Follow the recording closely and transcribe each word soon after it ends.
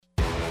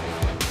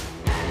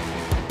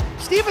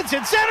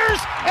Stevenson centers,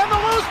 and the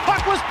loose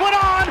puck was put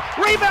on.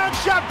 Rebound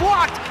shot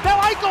blocked.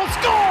 Now Eichel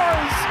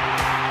scores.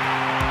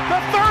 The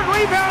third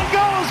rebound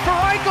goes for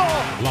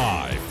Eichel.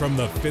 Live from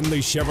the Findlay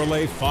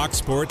Chevrolet Fox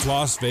Sports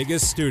Las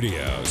Vegas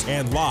studios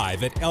and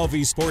live at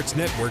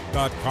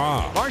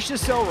lvsportsnetwork.com.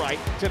 Marchessault right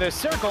to the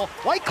circle.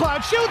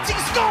 Whitecloud shoots. He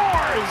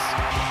scores.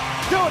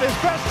 Doing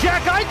his best,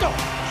 Jack Eichel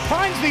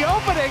finds the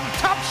opening.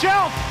 Top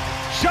shelf.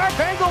 Sharp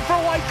angle for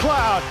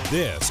Whitecloud.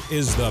 This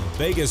is the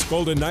Vegas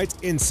Golden Knights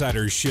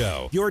Insider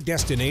Show, your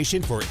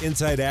destination for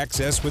inside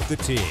access with the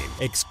team,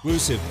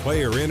 exclusive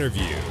player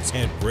interviews,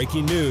 and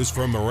breaking news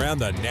from around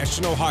the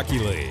National Hockey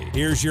League.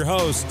 Here's your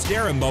hosts,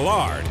 Darren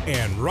Millard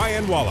and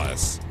Ryan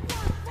Wallace.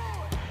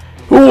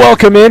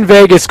 Welcome in,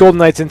 Vegas Golden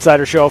Knights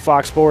Insider Show,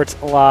 Fox Sports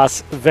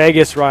Las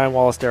Vegas. Ryan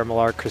Wallace, Darren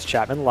Millard, Chris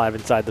Chapman, live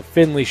inside the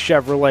Findlay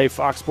Chevrolet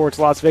Fox Sports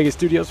Las Vegas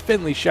studios.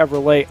 Findlay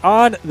Chevrolet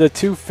on the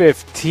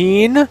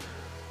 215.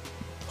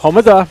 Home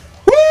of the...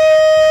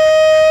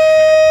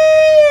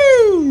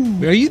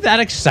 Woo! Are you that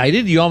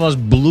excited? You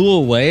almost blew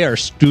away our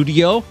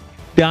studio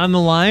down the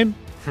line?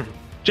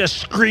 Just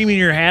screaming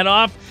your head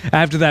off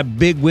after that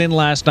big win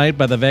last night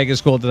by the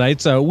Vegas Golden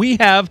Knights. We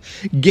have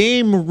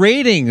game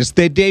ratings,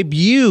 the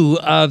debut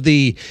of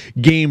the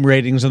game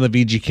ratings on the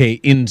VGK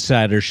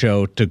Insider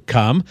Show to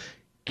come.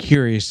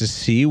 Curious to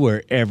see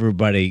where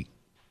everybody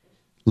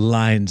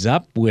lines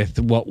up with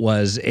what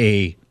was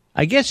a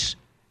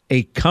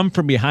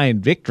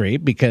come-from-behind victory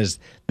because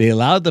they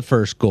allowed the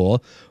first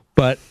goal,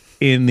 but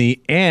in the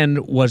end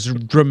was a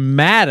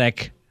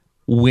dramatic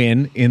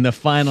win in the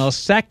final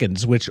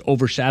seconds, which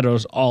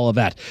overshadows all of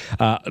that.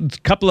 A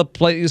couple of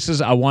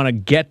places I want to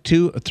get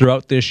to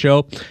throughout this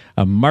show.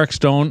 Mark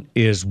Stone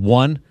is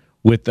one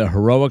with the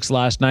heroics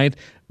last night.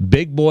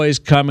 Big boys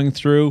coming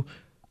through.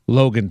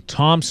 Logan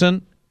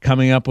Thompson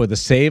coming up with a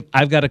save.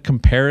 I've got a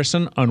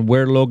comparison on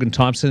where Logan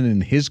Thompson in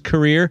his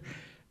career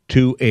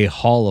to a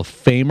Hall of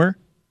Famer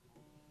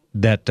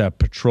that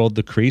patrolled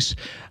the crease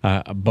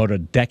about a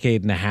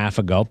decade and a half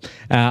ago.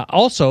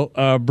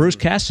 Also, Bruce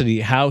Cassidy,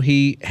 how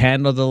he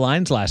handled the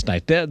lines last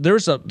night.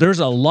 There's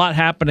a lot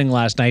happening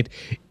last night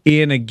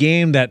in a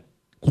game that,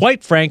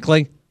 quite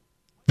frankly,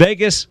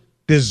 Vegas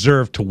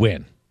deserved to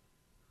win.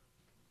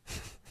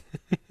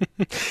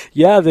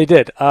 Yeah, they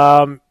did.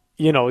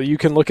 You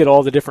can look at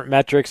all the different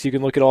metrics. You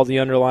can look at all the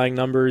underlying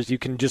numbers. You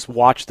can just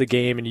watch the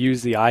game and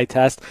use the eye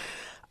test.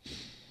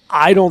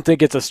 I don't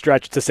think it's a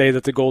stretch to say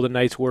that the Golden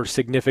Knights were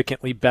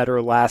significantly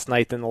better last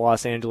night than the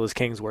Los Angeles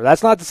Kings were.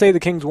 That's not to say the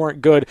Kings weren't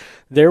good.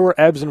 There were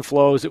ebbs and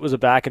flows. It was a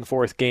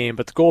back-and-forth game.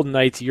 But the Golden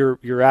Knights,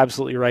 you're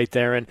absolutely right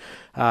there, and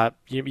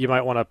you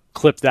might want to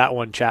clip that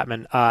one,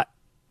 Chapman.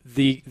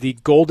 The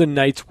Golden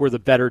Knights were the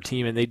better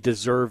team, and they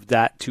deserved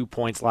that 2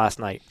 points last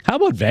night. How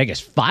about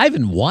Vegas?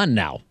 5-1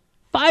 now.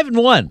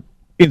 5-1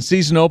 in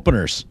season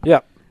openers.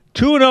 Yep.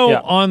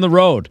 2-0 on the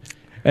road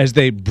as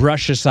they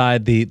brush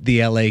aside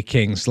the LA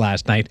Kings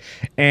last night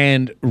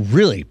and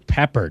really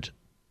peppered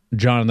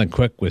Jonathan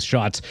Quick with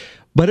shots.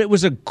 But it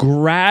was a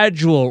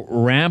gradual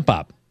ramp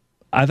up.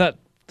 I thought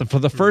for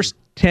the first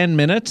 10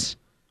 minutes,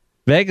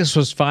 Vegas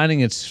was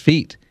finding its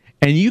feet.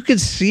 And you could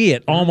see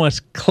it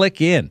almost click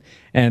in.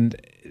 And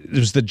it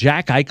was the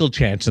Jack Eichel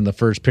chance in the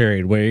first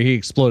period where he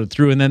exploded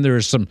through. And then there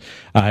was some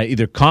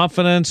either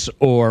confidence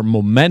or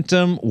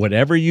momentum,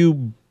 whatever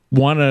you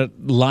want to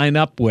line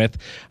up with,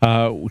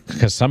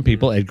 because some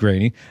people, Ed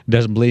Graney,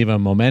 doesn't believe in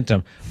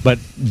momentum. But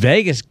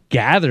Vegas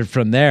gathered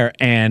from there,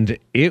 and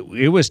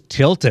it was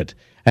tilted.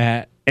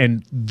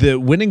 And the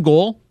winning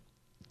goal,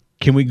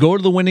 can we go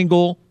to the winning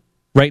goal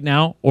right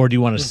now, or do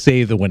you want to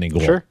save the winning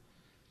goal? Sure.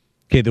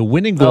 Okay, the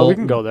winning goal. We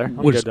can go there.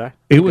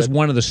 It was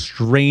one of the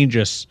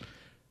strangest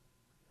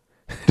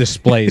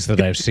displays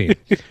that I've seen.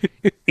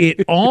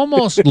 It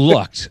almost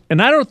looked,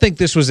 and I don't think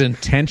this was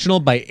intentional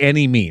by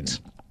any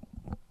means.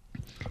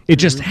 It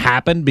just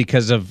happened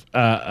because of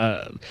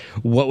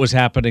what was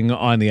happening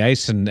on the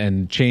ice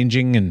and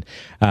changing and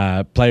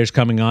players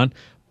coming on.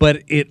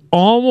 But it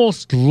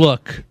almost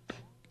looked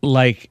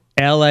like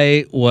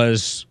LA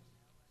was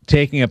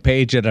taking a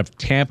page out of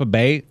Tampa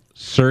Bay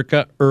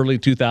circa early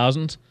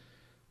 2000s,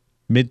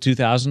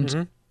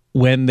 mid-2000s,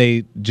 when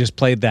they just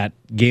played that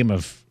game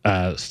of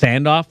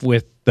standoff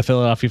with the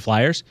Philadelphia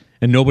Flyers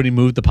and nobody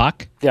moved the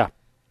puck. Yeah.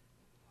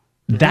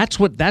 That's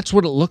what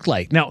it looked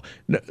like. Now,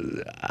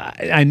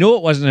 I know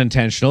it wasn't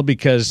intentional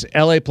because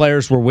LA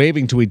players were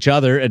waving to each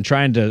other and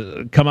trying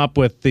to come up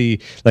with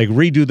the,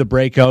 redo the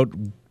breakout,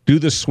 do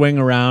the swing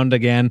around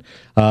again.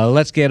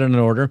 Let's get it in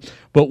order.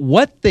 But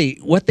what they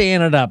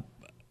ended up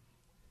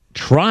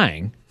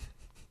trying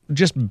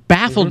just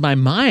baffled my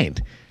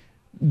mind.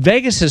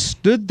 Vegas has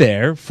stood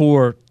there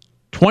for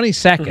 20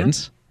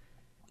 seconds,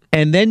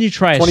 and then you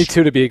try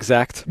 22 to be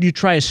exact. You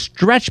try a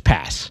stretch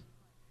pass,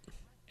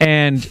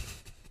 and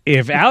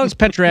if Alex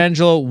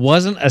Pietrangelo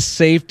wasn't a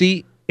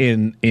safety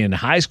in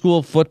high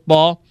school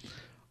football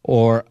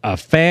or a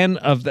fan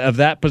of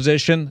that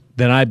position,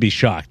 then I'd be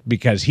shocked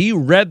because he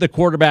read the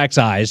quarterback's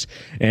eyes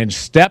and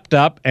stepped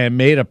up and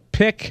made a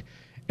pick,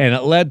 and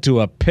it led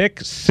to a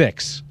pick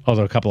six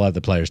although a couple other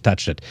players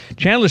touched it.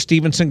 Chandler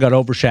Stevenson got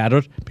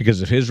overshadowed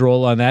because of his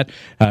role on that.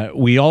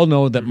 We all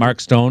know that Mark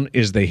Stone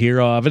is the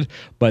hero of it,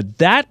 but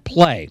that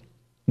play,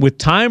 with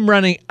time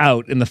running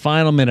out in the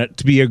final minute,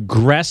 to be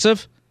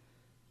aggressive,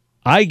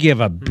 I give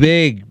a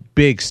big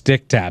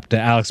stick tap to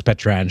Alex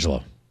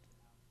Pietrangelo.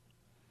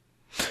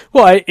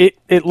 Well,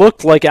 it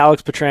looked like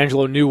Alex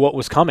Pietrangelo knew what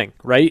was coming,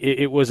 right?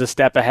 It was a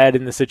step ahead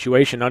in the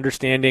situation,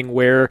 understanding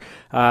where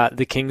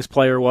the Kings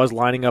player was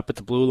lining up at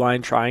the blue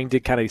line, trying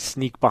to kind of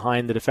sneak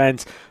behind the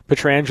defense.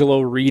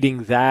 Pietrangelo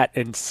reading that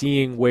and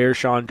seeing where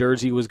Sean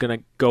Durzi was going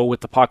to go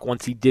with the puck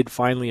once he did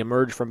finally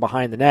emerge from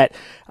behind the net.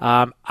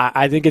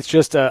 I think it's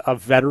just a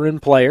veteran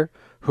player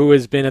who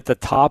has been at the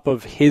top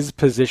of his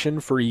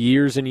position for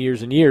years and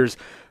years and years,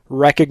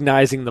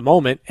 recognizing the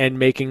moment and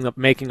making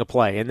a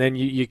play. And then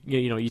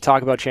you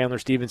talk about Chandler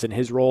Stevenson,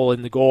 his role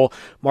in the goal.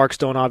 Mark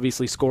Stone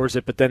obviously scores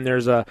it, but then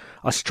there's a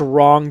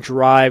strong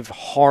drive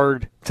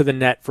hard to the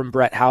net from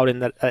Brett Howden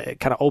that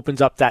kind of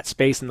opens up that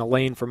space in the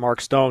lane for Mark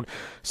Stone.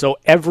 So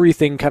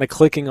everything kind of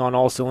clicking on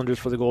all cylinders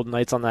for the Golden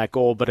Knights on that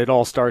goal, but it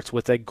all starts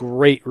with a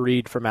great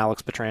read from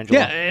Alex Pietrangelo.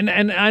 Yeah,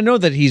 and I know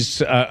that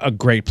he's a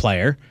great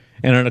player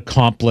and an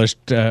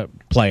accomplished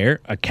player,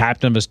 a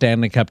captain of a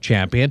Stanley Cup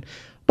champion.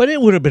 But it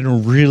would have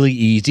been really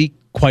easy,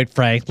 quite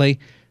frankly,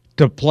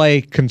 to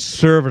play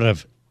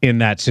conservative in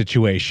that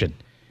situation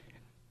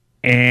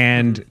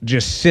and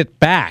just sit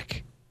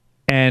back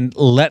and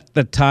let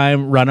the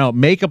time run out.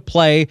 Make a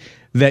play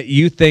that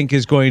you think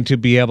is going to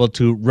be able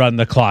to run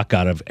the clock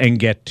out of and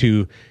get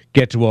to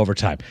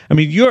overtime. I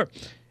mean, you're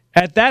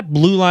at that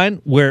blue line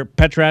where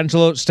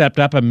Pietrangelo stepped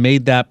up and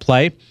made that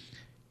play.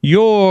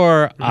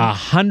 You're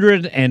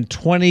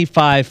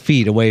 125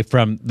 feet away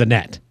from the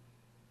net.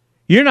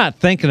 You're not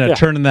thinking of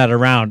turning that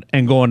around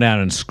and going down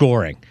and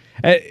scoring.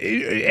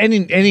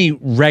 Any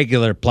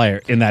regular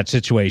player in that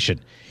situation,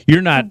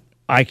 you're not.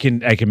 I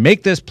can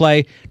make this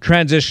play,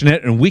 transition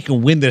it, and we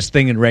can win this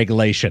thing in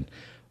regulation.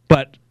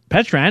 But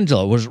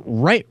Pietrangelo was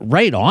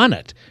right on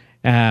it.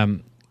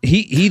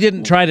 He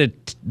didn't try to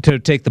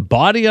take the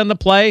body on the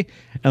play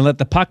and let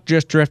the puck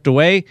just drift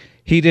away.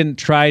 He didn't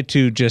try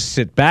to just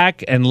sit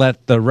back and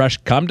let the rush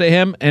come to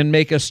him and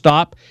make a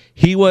stop.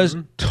 He was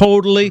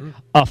totally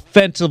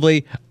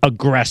offensively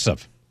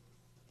aggressive.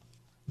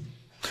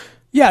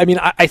 Yeah, I mean,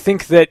 I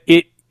think that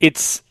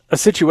it's a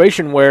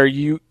situation where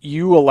you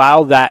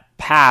allow that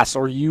pass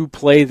or you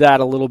play that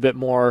a little bit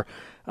more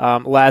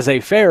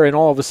laissez-faire, and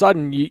all of a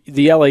sudden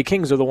the LA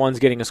Kings are the ones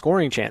getting a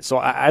scoring chance. So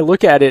I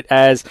look at it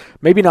as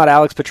maybe not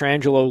Alex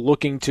Pietrangelo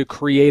looking to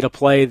create a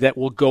play that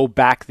will go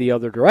back the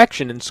other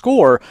direction and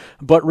score,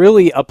 but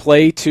really a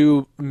play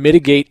to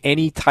mitigate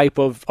any type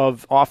of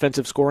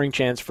offensive scoring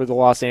chance for the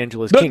Los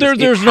Angeles Kings. But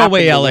there's no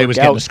way LA was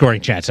getting a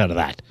scoring chance out of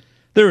that.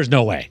 There was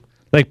no way.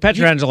 Like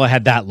Pietrangelo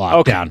had that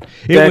locked down.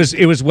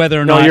 It was whether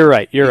or not. No, you're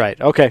right. You're right.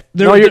 Okay.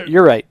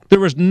 You're right. There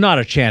was not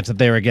a chance that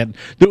they were getting.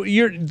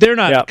 They're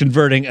not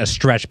converting a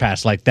stretch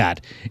pass like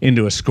that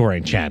into a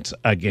scoring chance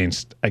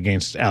against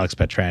Alex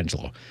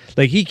Pietrangelo.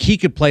 Like he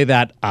could play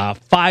that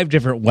 5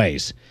 different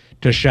ways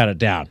to shut it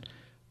down,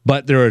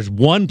 but there was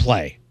one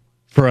play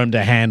for him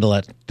to handle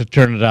it, to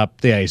turn it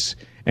up the ice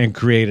and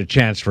create a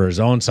chance for his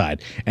own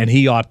side, and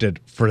he opted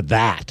for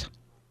that.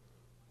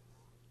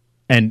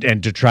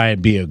 And to try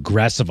and be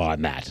aggressive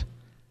on that.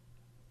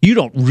 You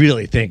don't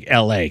really think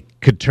LA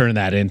could turn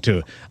that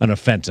into an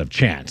offensive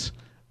chance.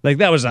 Like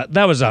that was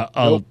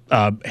a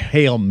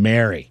Hail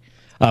Mary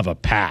of a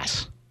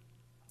pass.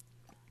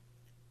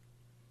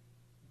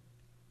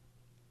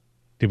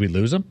 Did we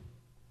lose him?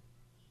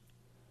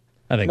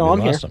 I think we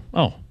lost him.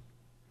 Oh.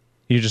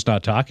 You're just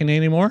not talking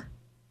anymore?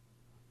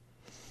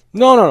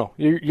 No.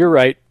 You're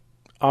right.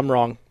 I'm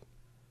wrong.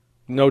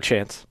 No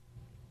chance.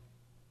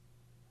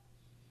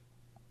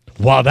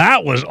 Well,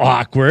 that was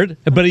awkward,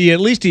 but at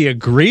least he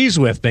agrees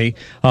with me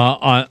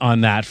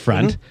on that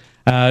front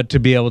to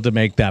be able to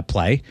make that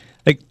play.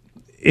 Like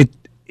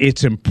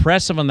it's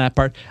impressive on that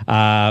part.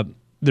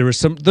 There was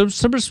some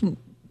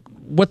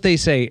what they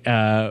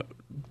say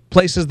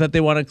places that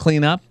they want to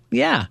clean up.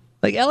 Yeah,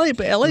 like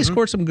LA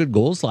scored some good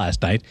goals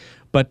last night,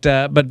 but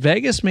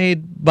Vegas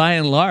made by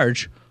and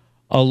large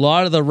a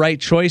lot of the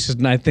right choices,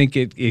 and I think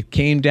it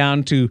came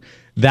down to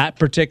that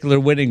particular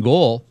winning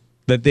goal.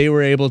 That they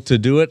were able to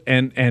do it,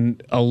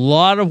 and a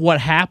lot of what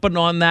happened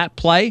on that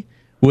play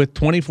with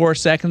 24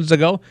 seconds to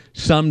go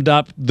summed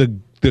up the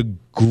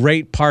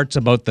great parts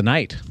about the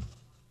night.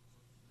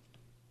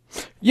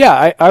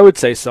 Yeah, I would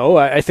say so.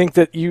 I think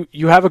that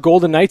you have a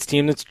Golden Knights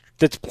team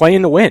that's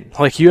playing to win.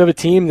 Like you have a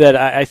team that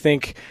I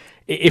think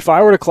if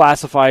I were to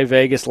classify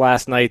Vegas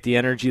last night, the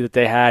energy that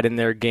they had in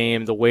their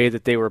game, the way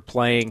that they were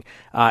playing,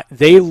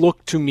 they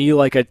looked to me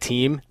like a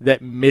team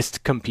that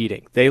missed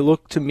competing. They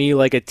looked to me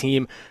like a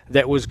team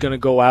that was going to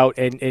go out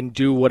and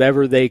do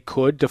whatever they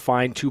could to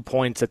find 2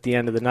 points at the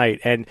end of the night.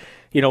 And,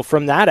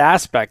 from that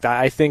aspect,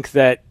 I think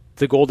that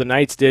the Golden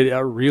Knights did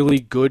a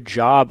really good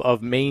job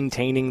of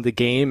maintaining the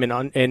game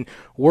and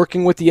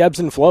working with the ebbs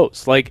and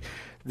flows. Like,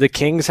 the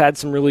Kings had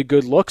some really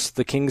good looks.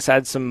 The Kings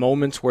had some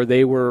moments where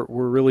they were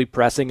really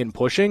pressing and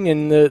pushing,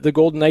 and the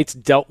Golden Knights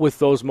dealt with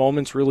those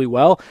moments really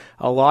well.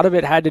 A lot of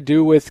it had to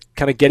do with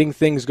kind of getting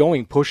things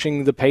going,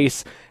 pushing the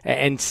pace,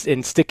 and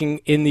sticking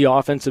in the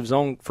offensive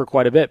zone for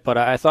quite a bit. But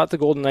I thought the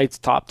Golden Knights,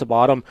 top to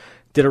bottom,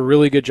 did a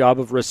really good job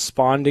of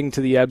responding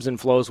to the ebbs and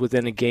flows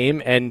within a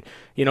game, and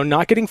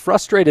not getting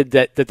frustrated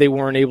that they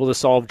weren't able to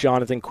solve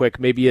Jonathan Quick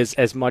maybe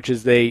as much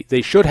as they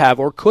should have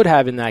or could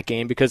have in that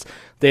game, because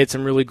they had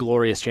some really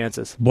glorious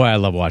chances. Boy, I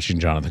love watching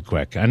Jonathan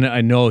Quick.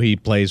 I know he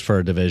plays for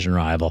a division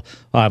rival.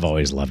 I've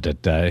always loved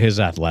it. His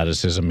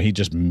athleticism, he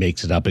just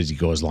makes it up as he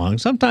goes along.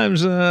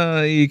 Sometimes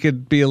he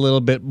could be a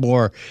little bit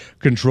more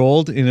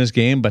controlled in his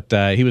game, but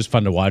he was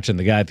fun to watch. And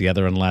the guy at the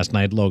other end last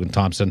night, Logan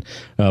Thompson,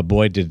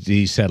 boy, did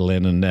he settle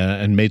in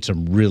and made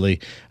some really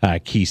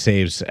key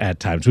saves at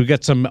times. We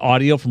got some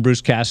audio from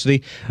Bruce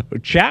Cassidy.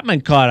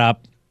 Chapman caught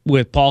up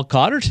with Paul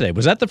Cotter today.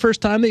 Was that the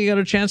first time that you got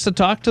a chance to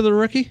talk to the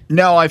rookie?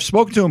 No, I've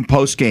spoken to him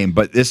post-game,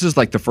 but this is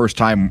like the first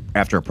time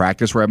after a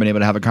practice where I've been able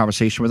to have a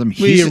conversation with him.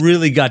 You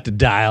really got to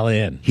dial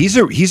in. He's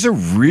a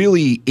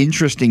really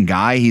interesting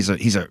guy. He's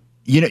a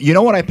you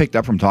know what I picked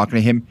up from talking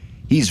to him?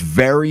 He's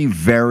very,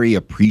 very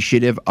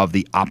appreciative of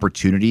the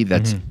opportunity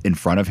that's in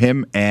front of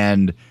him,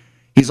 and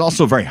he's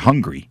also very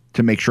hungry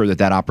to make sure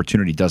that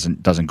opportunity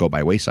doesn't go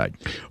by wayside.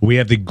 We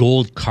have the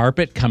gold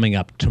carpet coming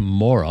up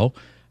tomorrow.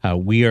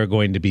 We are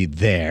going to be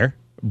there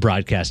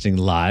broadcasting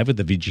live with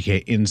the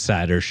VGK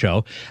Insider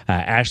Show.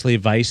 Ashley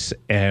Weiss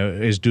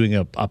is doing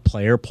a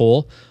player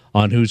poll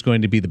on who's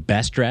going to be the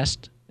best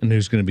dressed and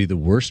who's going to be the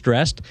worst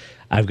dressed.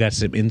 I've got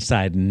some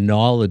inside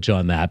knowledge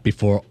on that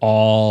before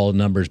all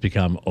numbers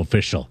become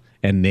official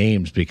and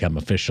names become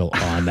official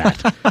on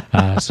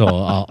that. So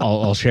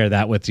I'll share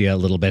that with you a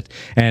little bit.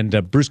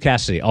 And Bruce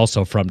Cassidy,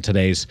 also from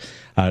today's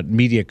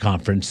media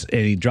conference,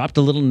 and he dropped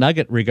a little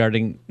nugget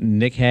regarding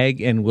Nick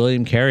Hague and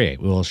William Carrier.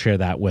 We'll share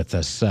that with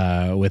us,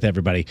 with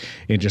everybody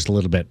in just a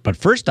little bit. But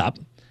first up,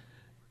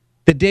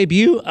 the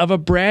debut of a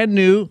brand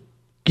new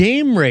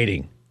game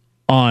rating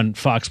on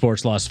Fox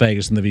Sports Las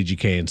Vegas and the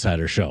VGK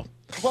Insider Show.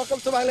 Welcome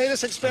to my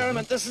latest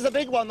experiment. This is a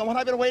big one, the one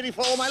I've been waiting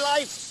for all my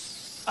life.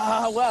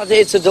 Well,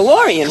 it's a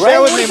DeLorean, right?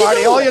 Bear with me,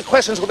 Marty. All your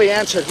questions will be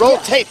answered. Roll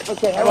tape.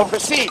 Okay, and we'll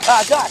proceed.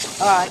 Doc,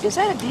 is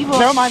that a Devo?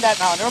 Never mind that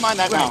now. Not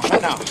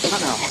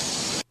now.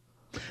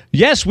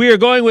 Yes, we are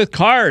going with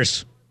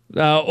cars.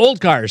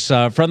 Old cars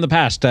from the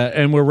past,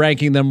 and we're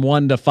ranking them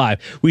 1 to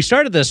 5. We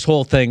started this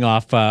whole thing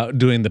off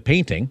doing the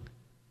painting.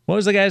 What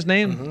was the guy's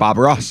name? Bob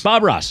Ross.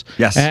 Bob Ross.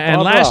 Yes. And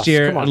Bob last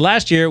Ross.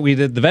 last year we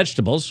did the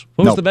vegetables.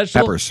 What was the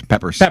vegetable? Peppers.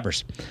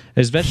 Peppers.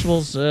 Is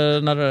vegetables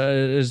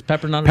is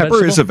pepper not a Pepper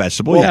vegetable? is a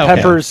vegetable. Well, yeah.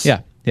 peppers.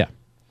 Yeah.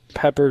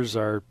 Peppers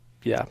are,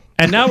 yeah.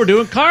 And now we're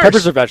doing cars.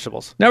 Peppers are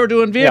vegetables. Now we're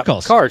doing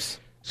vehicles. Yeah, cars.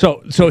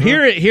 So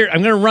here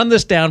I'm going to run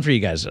this down for you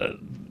guys.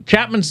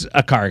 Chapman's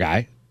a car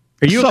guy.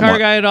 Are you a car Somewhat.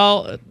 guy at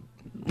all,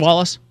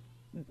 Wallace?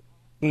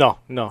 No,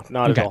 not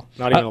Okay. at all.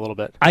 Not even a little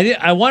bit.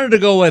 I wanted to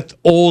go with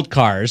old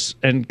cars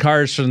and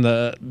cars from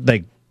the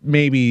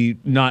maybe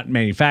not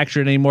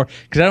manufactured anymore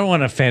because I don't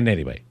want to offend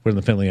anybody. We're in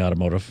the Finley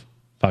Automotive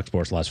Fox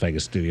Sports Las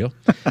Vegas studio,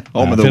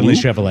 Home of the Finley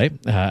Woo.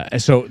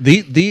 Chevrolet. So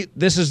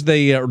this is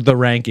the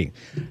ranking.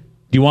 Do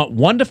you want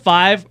 1 to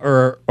 5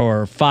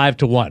 or 5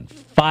 to 1?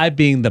 5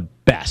 being the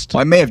best.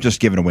 Well, I may have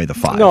just given away the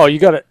 5. No, you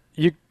got to.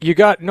 You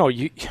got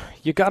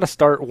to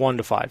start 1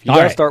 to 5. You All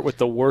got to right. start with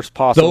the worst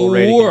possible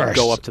rating and worst.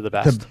 go up to the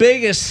best. The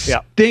biggest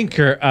Yeah.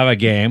 stinker of a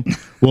game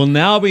will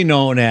now be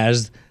known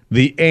as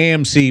the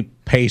AMC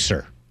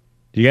Pacer.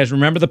 Do you guys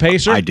remember the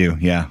Pacer? I do,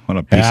 yeah. What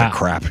a piece Yeah. of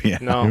crap. Yeah.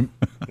 No.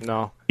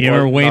 You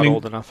remember Not Wayne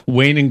old enough.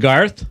 Wayne and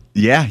Garth?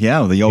 Yeah,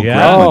 the old Yeah.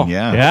 gremlin.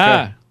 Yeah.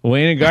 Yeah.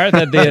 Wayne and Garth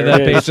had that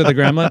it is. Pacer, the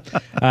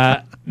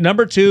Gremlin.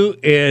 Number 2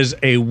 is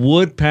a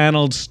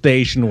wood-paneled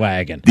station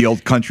wagon. The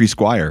old country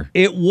squire.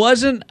 It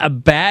wasn't a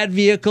bad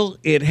vehicle.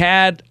 It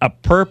had a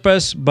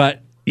purpose,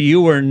 but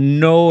you were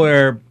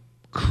nowhere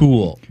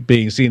cool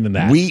being seen in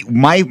that.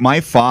 My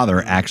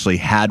father actually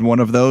had one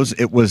of those.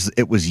 It was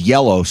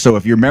yellow. So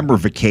if you remember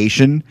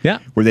Vacation, Yeah.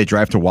 where they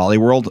drive to Wally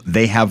World,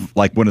 they have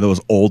like one of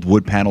those old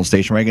wood panel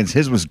station wagons.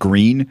 His was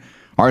green.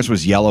 Ours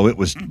was yellow. It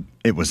was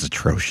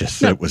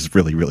atrocious. It was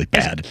really, really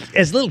bad.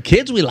 As little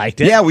kids, we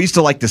liked it. Yeah, we used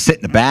to like to sit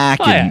in the back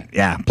Oh,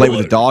 and play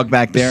with the dog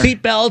back there.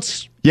 Seat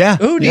belts. Yeah,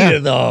 Who yeah.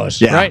 needed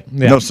those? Yeah, Right?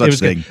 no It such was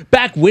good. thing.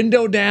 Back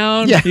window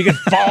down. Yeah. You could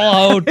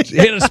fall out,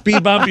 hit a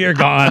speed bump, you're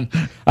gone.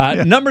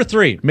 Number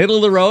 3, middle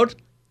of the road,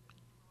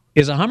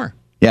 is a Hummer.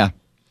 Yeah.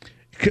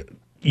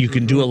 You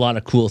can do a lot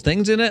of cool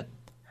things in it.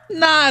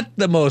 Not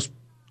the most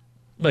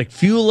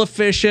fuel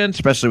efficient.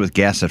 Especially with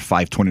gas at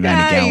 $5.29 a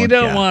gallon. You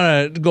don't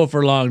want to go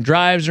for long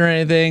drives or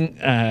anything.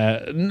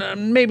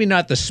 Maybe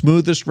not the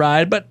smoothest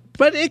ride, but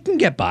it can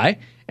get by.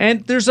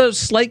 And there's a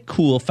slight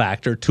cool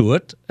factor to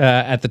it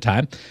at the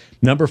time.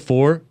 Number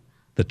 4,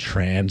 the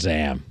Trans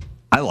Am.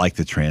 I like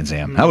the Trans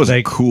Am. That was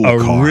a cool a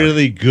car.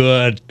 really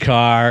good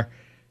car.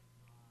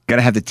 Got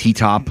to have the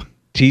T-top.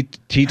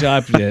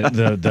 T-top,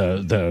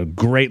 the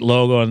great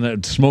logo and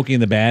the Smoking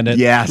the Bandit.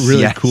 Yes,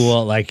 really yes.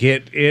 cool. Like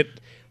it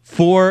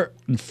for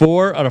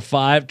 4 out of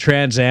 5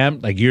 Trans Am,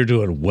 like you're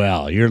doing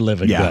well. You're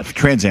living Yeah, good.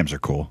 Trans Ams are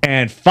cool.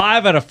 And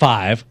 5 out of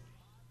 5,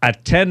 a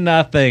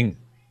 10-0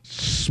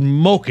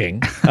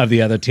 smoking of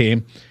the other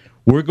team.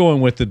 We're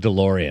going with the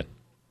DeLorean,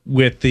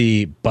 with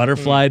the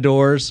butterfly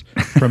doors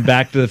from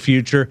Back to the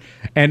Future.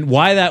 And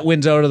why that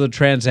wins out of the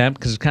Trans Am,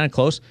 because it's kind of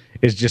close,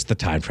 is just the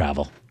time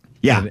travel.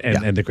 Yeah,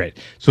 And the great.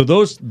 So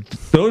those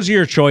are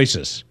your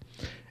choices.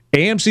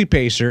 AMC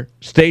Pacer,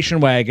 Station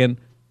Wagon,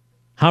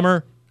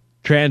 Hummer,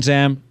 Trans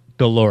Am,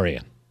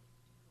 DeLorean.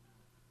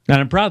 And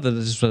I'm proud that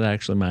this was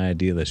actually my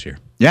idea this year.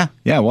 Yeah,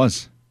 it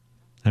was.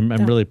 I'm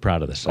really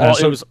proud of this.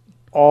 It was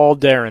all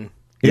Darren.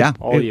 Yeah,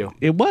 All you.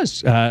 It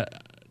was.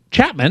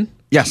 Chapman,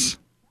 yes.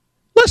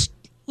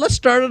 let's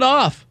start it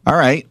off. All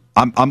right.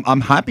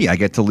 I'm happy I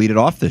get to lead it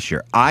off this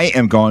year. I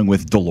am going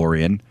with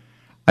DeLorean.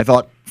 I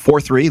thought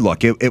 4-3.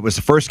 Look, it was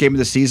the first game of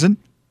the season.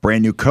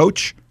 Brand new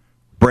coach,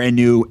 brand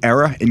new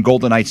era in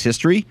Golden Knights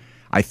history.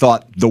 I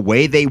thought the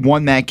way they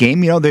won that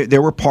game,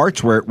 there were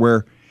parts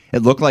where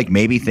it looked like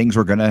maybe things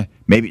were going to,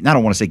 I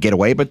don't want to say get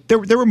away, but there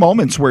were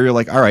moments where you're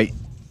like, all right,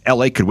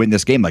 LA could win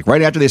this game. Like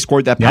right after they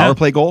scored that power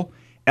play goal,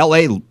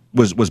 LA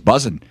was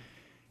buzzing.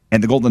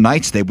 And the Golden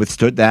Knights, they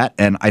withstood that.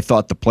 And I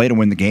thought the play to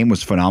win the game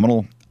was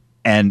phenomenal.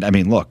 And,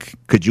 look,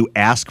 could you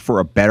ask for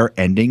a better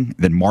ending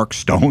than Mark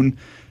Stone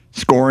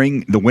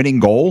scoring the winning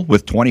goal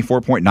with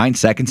 24.9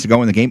 seconds to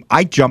go in the game?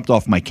 I jumped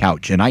off my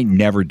couch, and I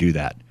never do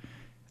that.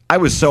 I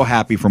was so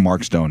happy for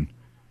Mark Stone.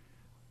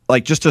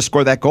 Like, just to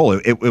score that goal,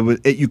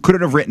 you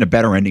couldn't have written a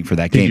better ending for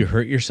that game. Did you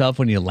hurt yourself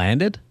when you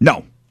landed?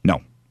 No.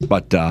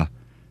 But the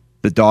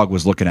dog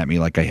was looking at me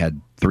like I had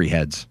 3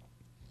 heads.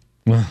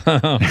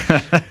 I've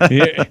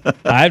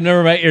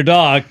never met your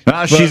dog.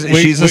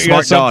 She's a smart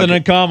got something dog.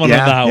 in common on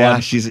that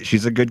one.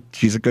 She's a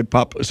good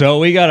pup. So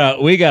we got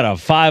a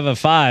 5 of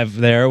 5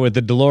 there with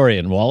the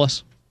DeLorean,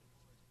 Wallace.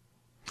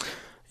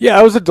 Yeah,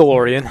 it was a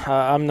DeLorean.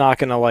 I'm not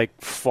going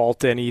to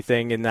fault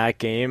anything in that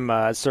game.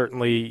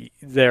 Certainly,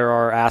 there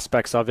are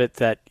aspects of it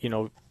that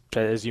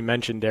as you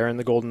mentioned, Darren,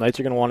 the Golden Knights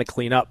are going to want to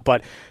clean up.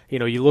 But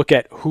you look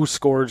at who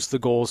scores the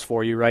goals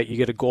for you, right? You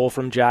get a goal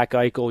from Jack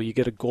Eichel, you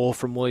get a goul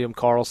from William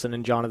Karlsson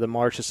and Jonathan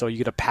Marchessault, so you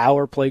get a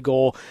power play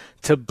goal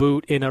to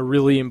boot in a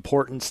really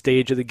important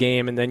stage of the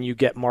game, and then you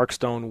get Mark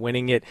Stone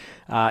winning it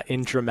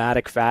in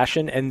dramatic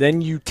fashion, and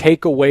then you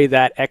take away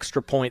that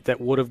extra point that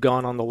would have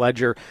gone on the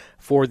ledger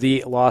for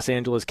the Los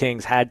Angeles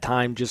Kings had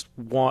time just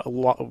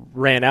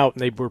ran out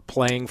and they were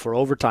playing for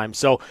overtime.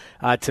 So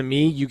to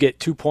me, you get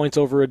 2 points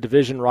over a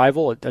division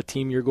rival, a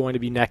team you're going to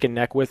be neck and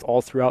neck with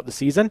all throughout the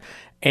season,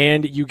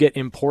 and you get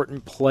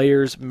important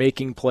players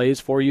making plays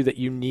for you that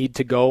you need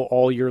to go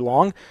all year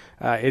long.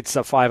 It's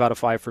a 5 out of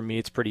 5 for me.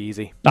 It's pretty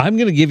easy. I'm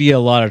going to give you a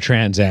lot of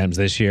Trans Ams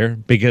this year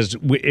because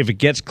if it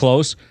gets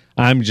close,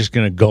 I'm just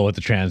going to go with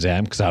the Trans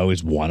Am because I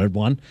always wanted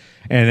one.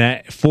 And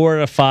at 4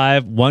 out of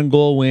 5, 1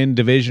 goal win,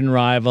 division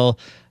rival,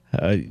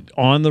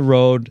 on the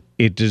road,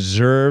 it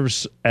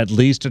deserves at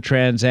least a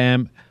Trans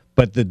Am.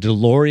 But the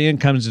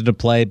DeLorean comes into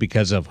play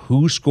because of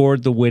who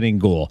scored the winning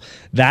goal.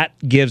 That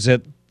gives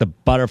it the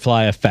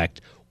butterfly effect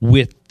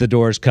with the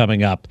doors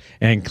coming up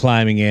and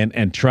climbing in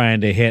and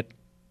trying to hit,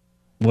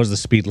 what was the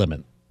speed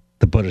limit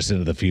to put us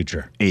into the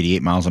future?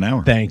 88 miles an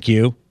hour. Thank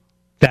you.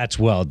 That's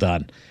well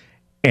done.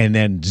 And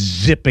then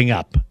zipping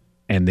up,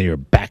 and they are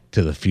back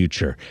to the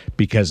future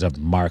because of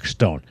Mark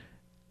Stone.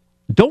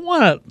 Don't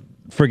want to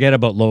forget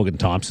about Logan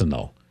Thompson,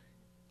 though.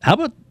 How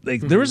about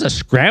there was a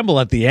scramble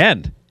at the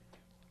end?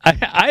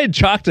 I had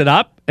chalked it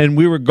up, and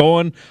we were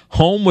going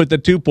home with the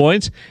 2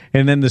 points,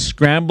 and then the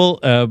scramble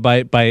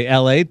by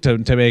LA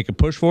to make a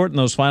push for it in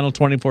those final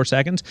 24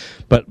 seconds.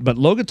 But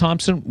Logan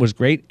Thompson was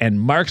great,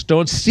 and Mark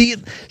Stone, see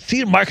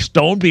Mark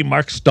Stone be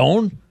Mark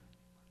Stone,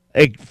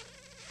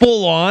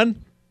 full on.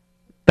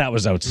 That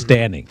was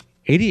outstanding.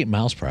 88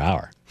 miles per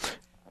hour.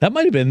 That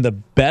might have been the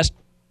best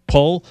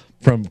pull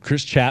from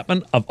Chris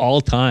Chapman of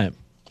all time.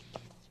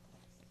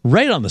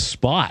 Right on the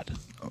spot.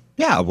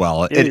 Yeah,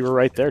 well, you were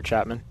right there,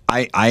 Chapman.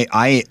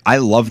 I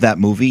love that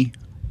movie.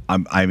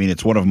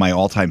 It's one of my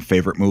all-time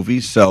favorite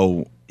movies.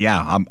 So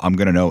yeah, I'm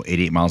gonna know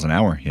 88 miles an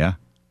hour. Yeah.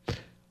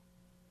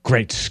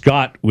 Great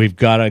Scott, we've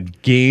got a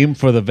game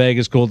for the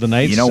Vegas Golden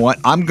Knights. You know what?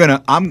 I'm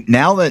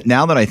now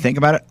that I think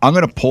about it, I'm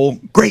gonna pull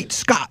Great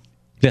Scott.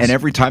 Yes. And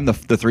every time the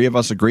 3 of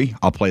us agree,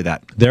 I'll play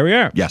that. There we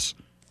are. Yes.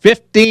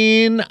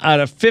 15 out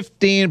of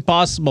 15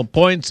 possible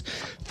points.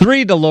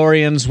 3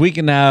 DeLoreans. We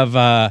can have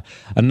a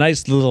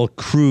nice little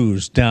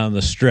cruise down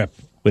the strip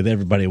with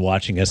everybody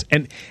watching us.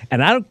 And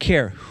I don't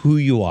care who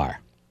you are.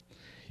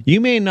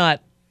 You may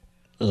not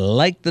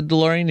like the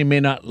DeLorean. You may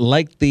not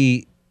like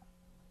the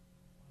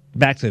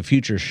Back to the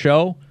Future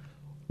show.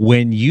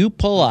 When you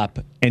pull up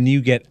and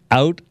you get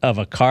out of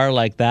a car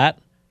like that,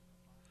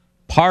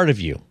 part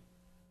of you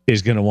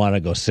is going to want to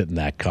go sit in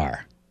that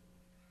car.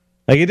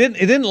 Like it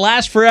didn't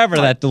last forever,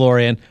 that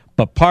DeLorean,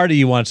 but part of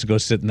you wants to go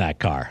sit in that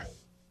car.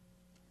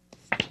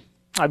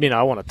 I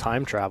want to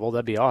time travel.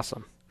 That'd be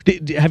awesome.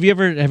 Have you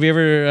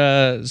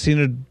ever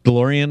seen a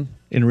DeLorean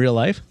in real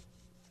life?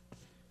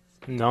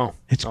 No,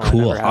 It's No, I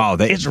cool. never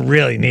have. It's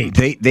really neat.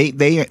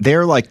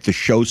 They're like the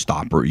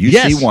showstopper. You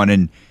Yes. see one,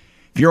 and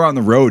if you're on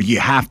the road, you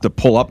have to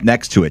pull up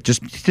next to it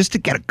just to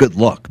get a good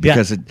look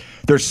because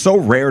they're so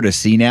rare to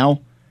see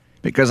now.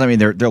 Because I mean,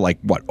 they're like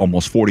what,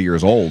 almost 40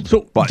 years old.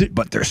 So,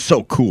 but they're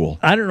so cool.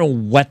 I don't know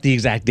what the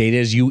exact date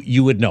is.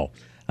 You would know.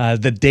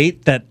 The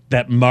date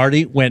that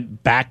Marty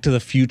went back to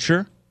the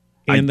future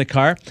in the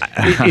car.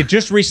 It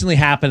just recently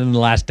happened in the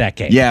last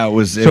decade. Yeah, it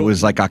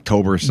was like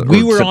October.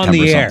 We were September on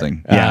the air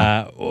something.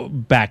 Yeah.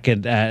 back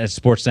at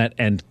Sportsnet,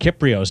 and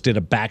Kiprios did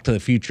a Back to the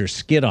Future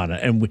skit on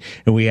it, and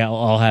we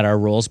all had our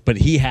roles. But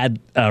he had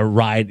a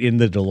ride in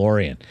the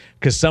DeLorean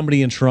because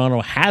somebody in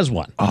Toronto has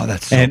one. Oh,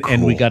 that's so and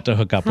cool. we got to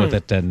hook up with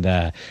it and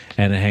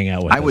hang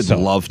out with it. I would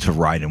love to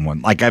ride in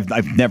one. Like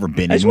I've never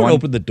been I just in want one.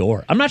 to open the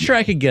door. I'm not sure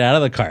I could get out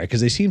of the car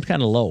because they seem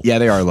kind of low. Yeah,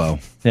 they are low.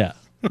 Yeah.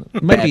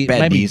 Might be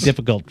knees.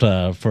 difficult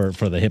for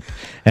the hip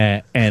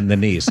and the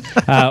knees.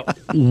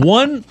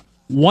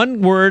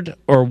 One word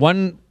or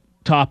one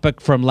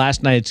topic from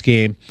last night's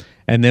game,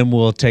 and then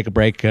we'll take a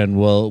break and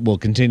we'll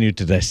continue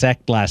to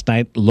dissect last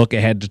night. Look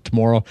ahead to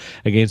tomorrow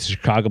against the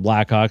Chicago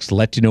Blackhawks.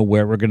 Let you know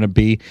where we're going to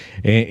be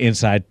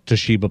inside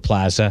Toshiba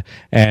Plaza,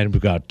 and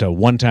we've got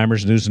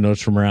one-timers, news and notes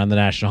from around the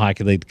National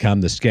Hockey League to come.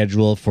 The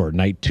schedule for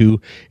night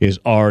 2 is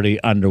already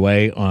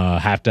underway.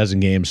 Half dozen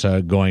games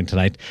going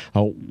tonight.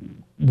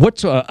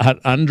 What's an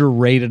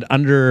underrated,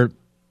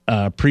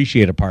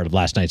 underappreciated part of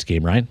last night's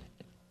game, Ryan?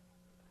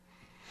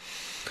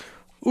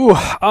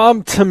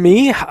 To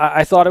me,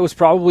 I thought it was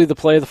probably the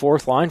play of the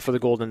fourth line for the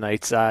Golden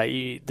Knights.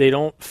 They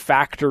don't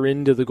factor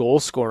into the goal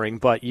scoring,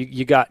 but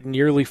you got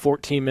nearly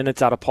 14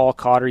 minutes out of Paul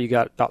Cotter. You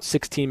got about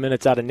 16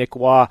 minutes out of Nick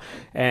Waugh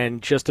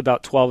and just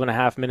about 12 and a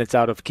half minutes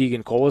out of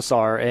Keegan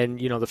Colasar. And,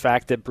 the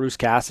fact that Bruce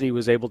Cassidy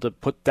was able to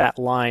put that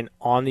line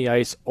on the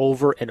ice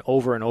over and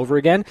over and over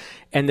again,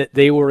 and that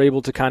they were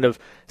able to kind of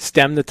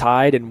stem the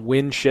tide and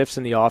win shifts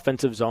in the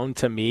offensive zone,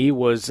 to me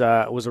was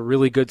a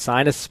really good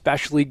sign,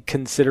 especially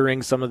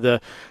considering some of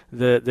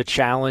the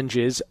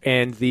challenges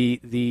and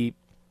the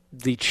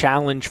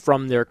challenge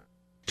from their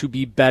to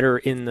be better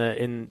in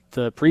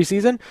the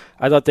preseason.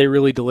 I thought they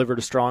really delivered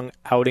a strong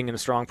outing and a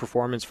strong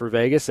performance for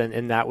Vegas,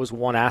 and that was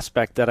one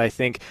aspect that I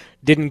think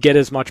didn't get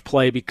as much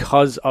play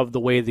because of the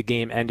way the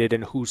game ended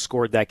and who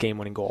scored that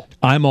game-winning goal.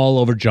 I'm all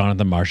over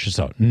Jonathan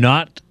Marchessault,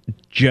 not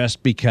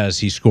just because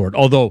he scored,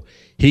 although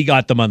he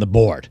got them on the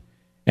board,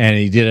 and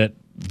he did it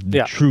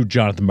true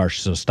Jonathan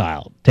Marchessault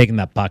style, taking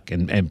that puck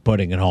and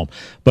putting it home.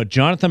 But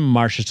Jonathan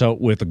Marchessault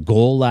with a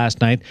goal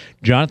last night,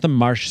 Jonathan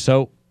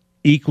Marchessault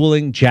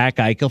equaling Jack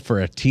Eichel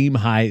for a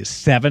team-high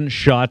 7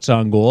 shots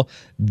on goal.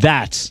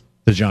 That's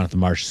the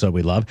Jonathan Marchessault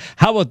we love.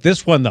 How about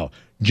this one, though?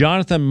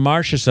 Jonathan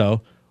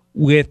Marchessault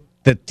with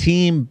the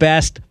team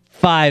best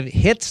 5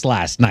 hits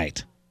last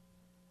night.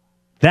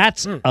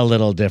 That's a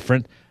little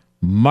different.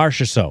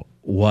 Marchessault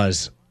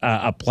was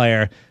a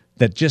player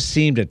that just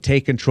seemed to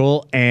take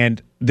control,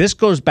 and this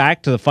goes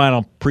back to the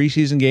final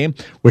preseason game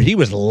where he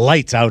was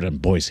lights out in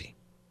Boise.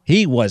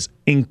 He was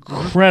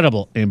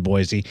incredible in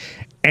Boise,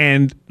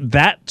 and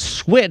that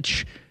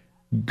switch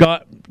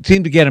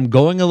seemed to get him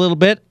going a little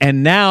bit.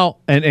 And now,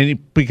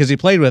 because he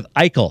played with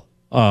Eichel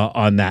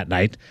on that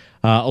night,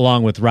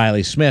 along with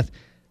Riley Smith,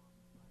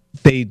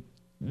 they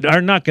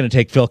are not going to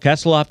take Phil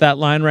Kessel off that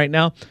line right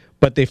now,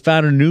 but they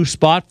found a new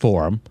spot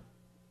for him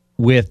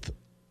with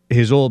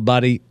his old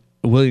buddy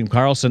William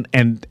Karlsson,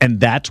 and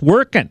that's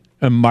working.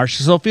 And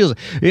Marchessault feels it.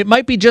 It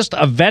might be just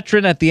a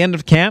veteran at the end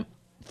of camp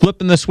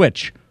flipping the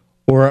switch,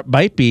 or it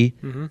might be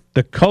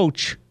the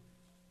coach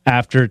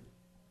after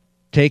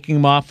taking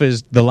him off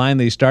the line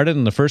that he started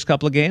in the first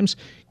couple of games,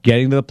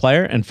 getting to the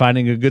player and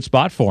finding a good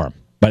spot for him.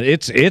 But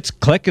it's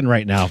clicking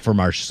right now for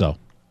Marchessault.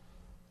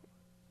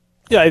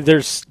 Yeah,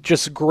 there's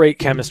just great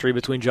chemistry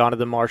between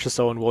Jonathan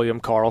Marchessault and William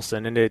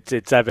Karlsson, and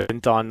it's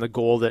evident on the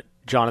goal that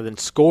Jonathan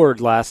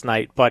scored last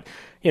night. But,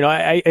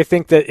 I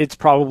think that it's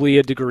probably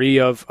a degree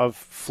of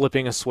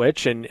flipping a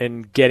switch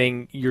and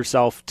getting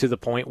yourself to the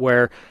point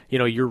where,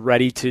 you're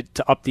ready to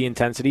up the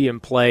intensity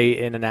and play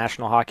in a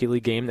National Hockey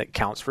League game that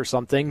counts for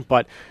something.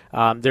 But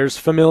there's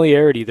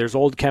familiarity. There's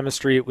old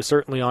chemistry. It was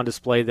certainly on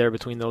display there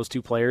between those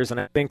two players. And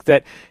I think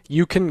that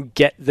you can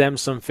get them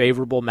some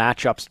favorable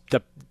matchups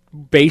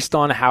based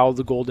on how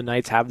the Golden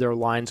Knights have their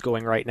lines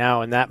going right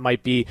now, and that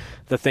might be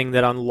the thing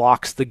that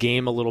unlocks the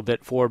game a little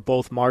bit for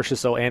both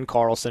Marchessault and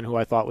Karlsson, who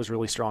I thought was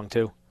really strong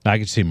too. I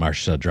could see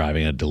Marchessault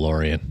driving a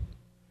DeLorean,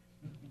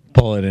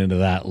 pulling into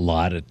that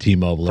lot at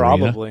T-Mobile Arena.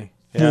 Probably.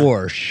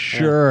 For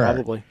sure. Yeah,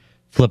 probably.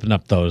 Flipping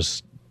up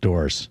those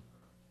doors.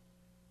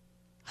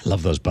 I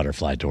love those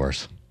butterfly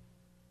doors.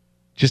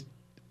 Just,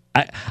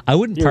 I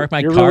wouldn't park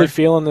my car. You're really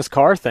feeling this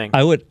car thing.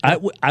 I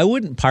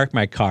wouldn't park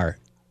my car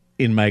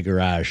in my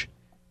garage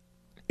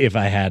if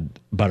I had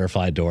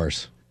butterfly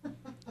doors.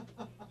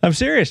 I'm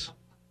serious.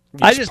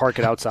 I just park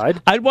it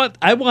outside. I want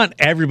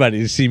everybody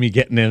to see me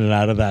getting in and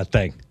out of that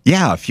thing.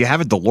 Yeah, if you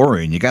have a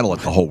DeLorean, you got to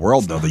let the whole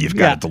world know that you've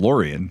got a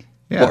DeLorean.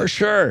 Yeah. For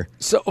sure.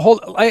 So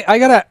I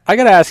gotta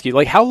ask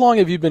you, how long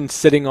have you been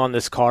sitting on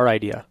this car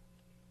idea?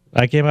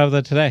 I came out with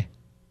it today.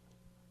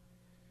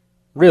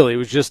 Really, it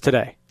was just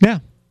today. Yeah.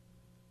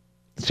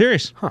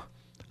 Serious. Huh.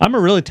 I'm a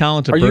really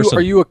talented Are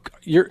person.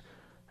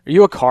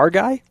 you a car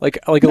guy? Like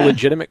a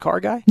legitimate car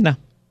guy? No.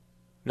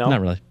 No,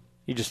 Not really.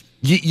 You just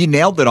You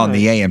nailed it on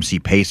the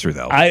AMC Pacer,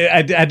 though. I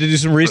had to do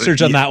some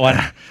research on that one.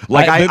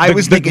 I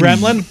was thinking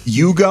Gremlin.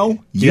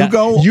 Yugo. Yeah.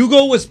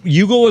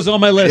 Yugo was on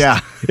my list. Yeah.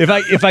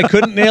 If I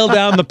couldn't nail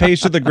down the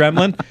pace of the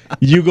Gremlin,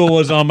 Yugo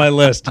was on my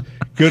list.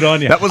 Good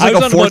on you. That was like a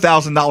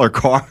 $4,000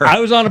 car. I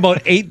was on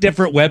about 8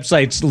 different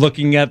websites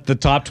looking at the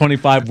top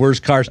 25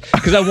 worst cars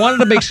because I wanted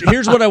to make sure.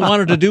 Here's what I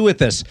wanted to do with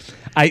this.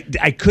 I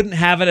couldn't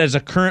have it as a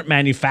current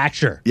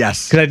manufacturer.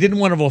 Yes. Because I didn't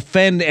want to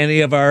offend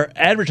any of our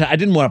advertisers. I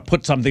didn't want to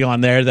put something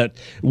on there that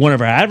one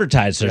of our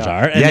advertisers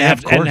are.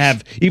 And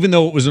have, even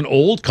though it was an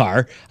old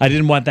car, I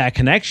didn't want that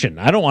connection.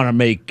 I don't want to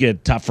make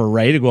it tough for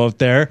Ray to go out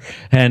there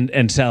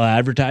and sell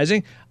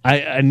advertising.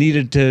 I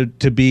needed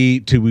to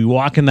be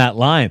walking that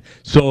line.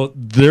 So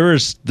there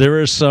is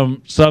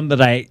some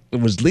that I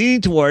was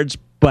leaning towards,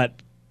 but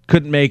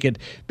couldn't make it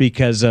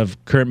because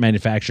of current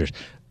manufacturers.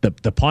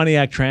 The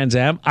Pontiac Trans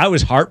Am, I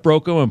was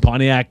heartbroken when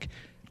Pontiac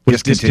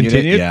was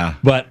discontinued. Yeah.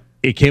 But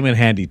it came in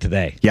handy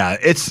today. Yeah,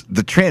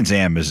 the Trans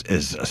Am is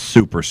a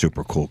super,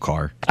 super cool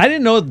car. I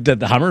didn't know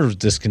that the Hummer was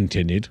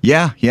discontinued.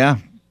 Yeah.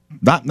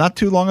 Not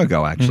too long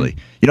ago, actually.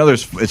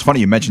 It's funny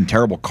you mentioned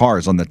terrible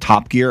cars on the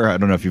Top Gear. I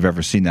don't know if you've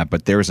ever seen that,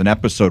 but there's an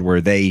episode where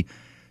they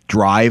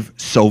drive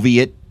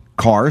Soviet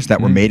cars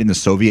that were made in the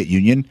Soviet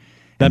Union.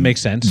 That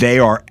makes sense. They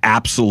are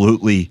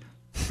absolutely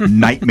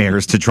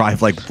nightmares to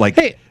drive. Like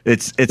hey,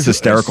 it's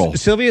hysterical.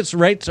 Soviets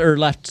right or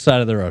left side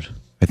of the road?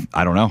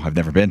 I don't know. I've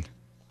never been.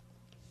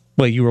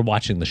 Well, you were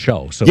watching the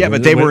show, so yeah,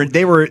 but they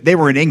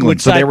were in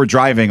England, so they were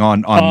driving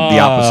on the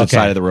opposite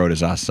side of the road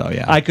as us. So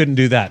yeah, I couldn't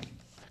do that.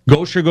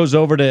 Gosher goes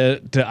over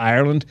to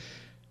Ireland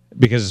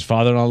because his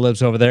father-in-law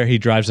lives over there. He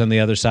drives on the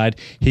other side.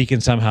 He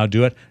can somehow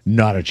do it.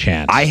 Not a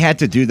chance. I had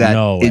to do that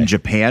in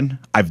Japan.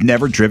 I've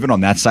never driven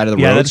on that side of the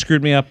road. Yeah, that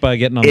screwed me up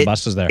getting on the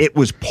buses there. It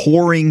was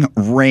pouring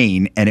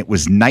rain, and it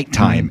was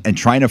nighttime, and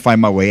trying to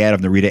find my way out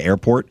of Narita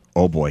Airport.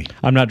 Oh, boy.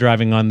 I'm not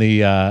driving on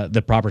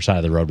the proper side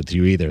of the road with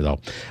you either, though.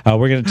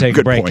 We're going to take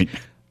a break. Point.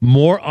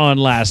 More on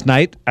last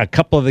night. A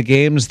couple of the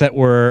games that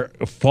were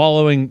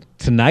following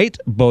tonight,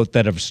 both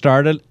that have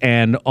started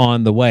and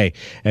on the way,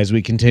 as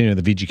we continue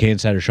the VGK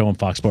Insider Show on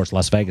Fox Sports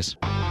Las Vegas.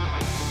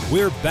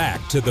 We're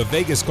back to the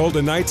Vegas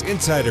Golden Knights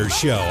Insider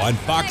Show on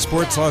Fox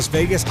Sports Las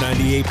Vegas,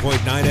 98.9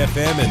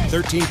 FM and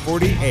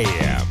 1340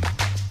 AM.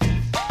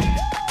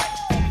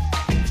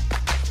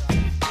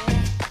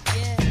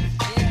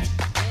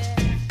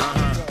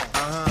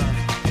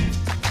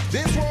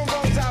 This one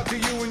goes out to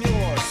you and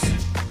yours.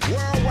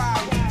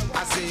 Worldwide.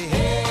 I say,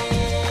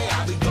 hey,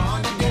 I'll be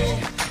gone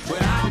today,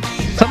 but I'll be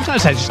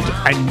Sometimes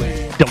I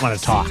don't want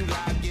to talk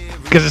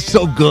because it's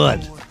so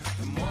good.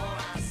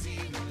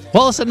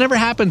 Well, it never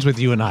happens with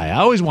you and I. I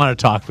always want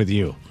to talk with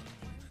you.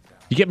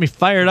 You get me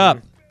fired up,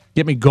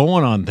 get me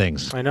going on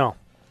things. I know.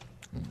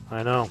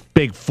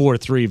 Big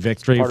 4-3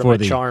 victory Part for of my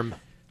the charm.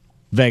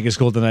 Vegas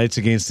Golden Knights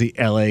against the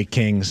LA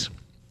Kings.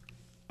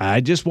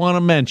 I just want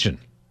to mention,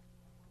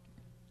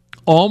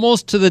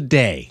 almost to the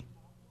day,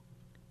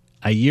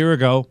 a year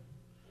ago,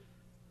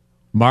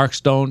 Mark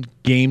Stone,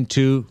 Game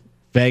 2,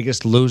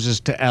 Vegas loses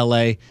to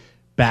LA.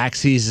 Back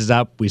seizes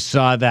up. We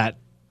saw that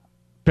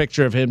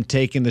picture of him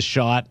taking the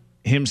shot,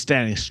 him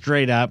standing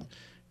straight up,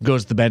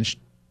 goes to the bench,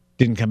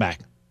 didn't come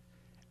back.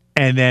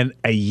 And then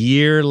a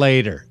year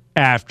later,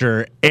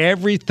 after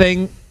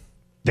everything,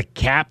 the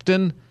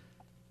captain,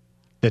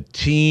 the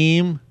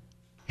team,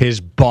 his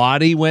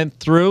body went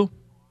through,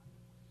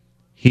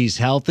 he's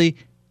healthy,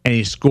 and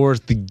he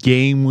scores the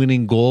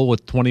game-winning goal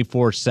with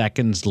 24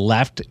 seconds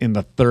left in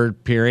the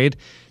third period.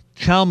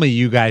 Tell me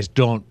you guys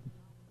don't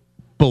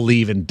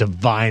believe in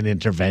divine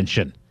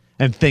intervention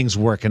and things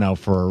working out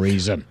for a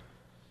reason.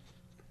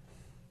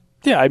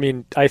 Yeah, I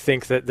mean, I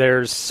think that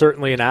there's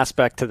certainly an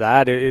aspect to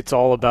that. It's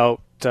all about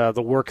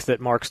the work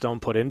that Mark Stone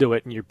put into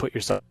it, and you put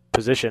yourself in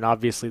position.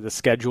 Obviously, the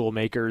schedule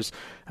makers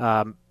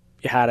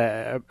had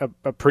a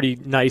pretty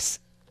nice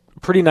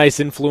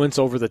influence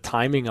over the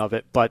timing of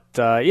it. But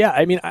yeah,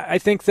 I mean, I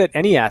think that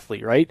any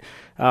athlete, right?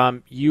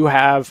 You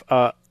have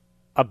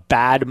a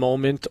bad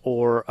moment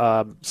or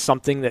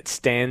something that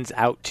stands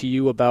out to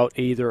you about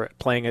either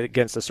playing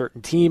against a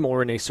certain team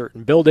or in a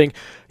certain building.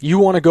 You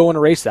want to go and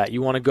erase that.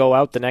 You want to go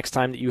out the next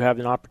time that you have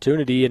an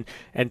opportunity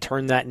and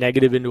turn that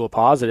negative into a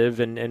positive.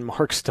 And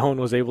Mark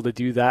Stone was able to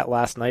do that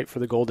last night for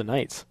the Golden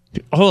Knights.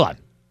 Hold on.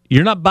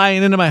 You're not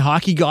buying into my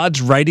hockey gods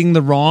righting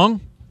the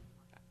wrong?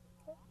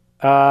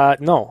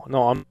 No,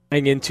 I'm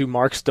buying into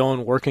Mark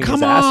Stone working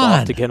his ass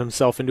off to get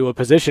himself into a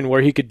position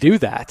where he could do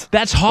that.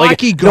 That's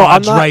hockey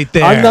gods right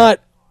there.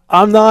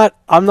 I'm not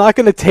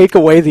going to take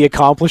away the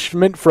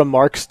accomplishment from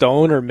Mark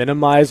Stone or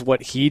minimize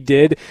what he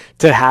did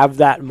to have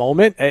that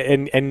moment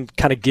and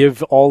kind of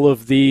give all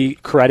of the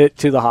credit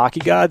to the hockey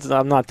gods.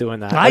 I'm not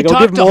doing that. I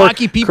talked to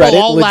hockey people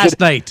all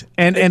last night,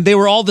 and they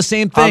were all the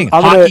same thing.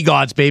 Hockey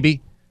gods,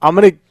 baby. I'm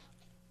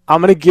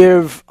I'm gonna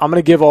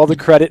give all the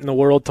credit in the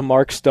world to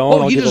Mark Stone.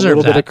 Oh, I'll he give a deserves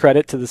little bit that. of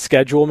credit to the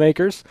schedule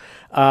makers.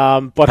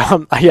 But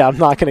I'm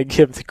not gonna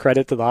give the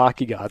credit to the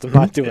hockey gods. I'm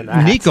not doing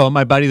that. Nico,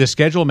 my buddy, the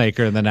schedule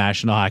maker in the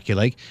National Hockey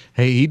League,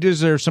 hey, he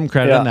deserves some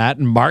credit on that.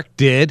 And Mark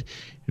did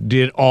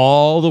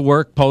all the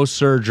work post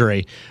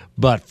surgery,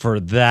 but for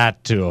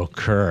that to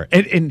occur,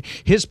 and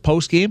his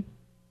post game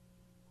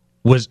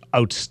was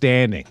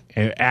outstanding.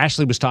 And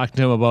Ashley was talking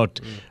to him about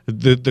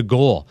the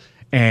goal,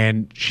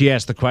 and she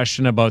asked the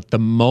question about the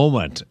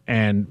moment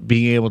and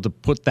being able to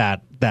put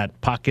that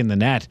puck in the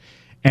net,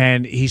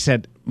 and he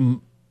said,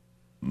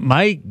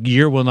 my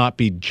year will not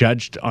be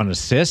judged on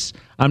assists.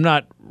 I'm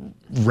not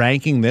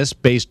ranking this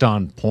based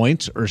on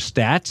points or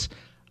stats.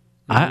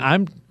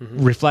 I'm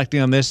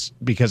reflecting on this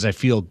because I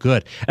feel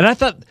good. And I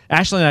thought,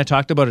 Ashley and I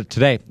talked about it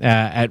today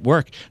at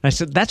work. And I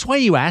said, that's why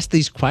you ask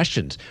these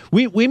questions.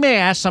 We may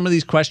ask some of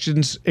these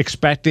questions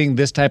expecting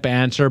this type of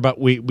answer, but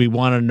we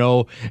want to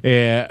know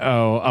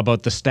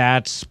about the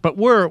stats. But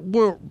we're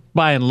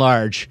by and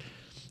large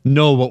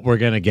know what we're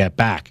going to get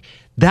back.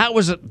 That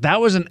was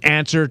an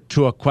answer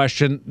to a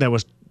question that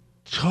was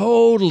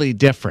totally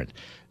different.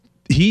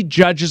 He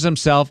judges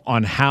himself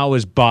on how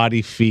his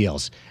body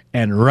feels.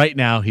 And right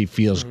now he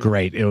feels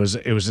great. It was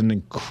an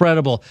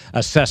incredible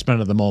assessment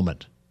of the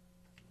moment.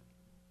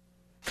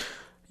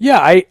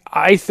 Yeah,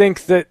 I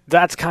think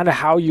that's kind of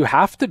how you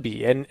have to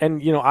be.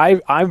 And you know,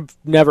 I've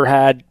never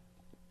had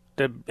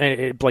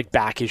like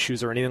back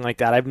issues or anything like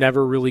that. I've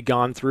never really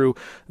gone through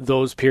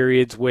those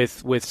periods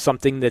with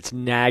something that's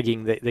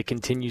nagging that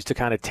continues to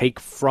kind of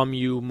take from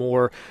you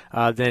more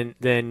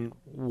than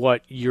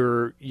what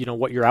your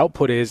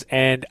output is.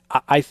 And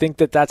I think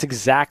that's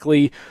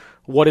exactly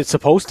what it's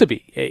supposed to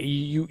be.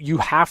 You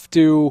have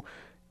to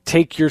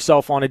take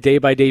yourself on a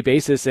day-by-day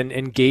basis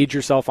and gauge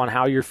yourself on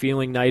how you're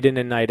feeling night in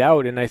and night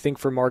out. And I think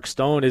for Mark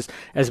Stone,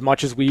 as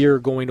much as we are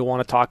going to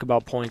want to talk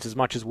about points, as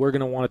much as we're going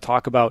to want to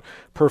talk about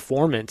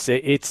performance,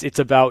 it's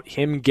about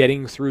him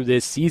getting through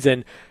this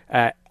season,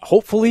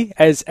 hopefully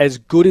as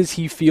good as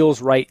he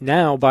feels right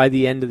now by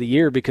the end of the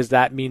year, because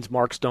that means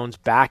Mark Stone's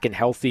back and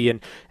healthy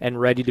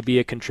and ready to be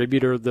a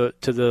contributor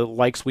to the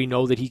likes we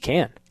know that he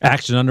can.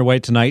 Action underway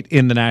tonight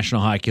in the National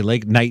Hockey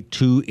League, night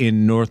 2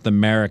 in North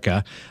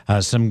America.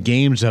 Some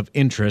games of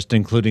interest,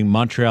 including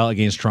Montreal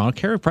against Toronto.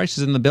 Carey Price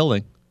is in the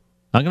building.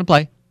 Not going to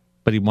play,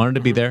 but he wanted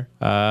to be there.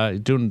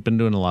 Been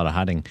doing a lot of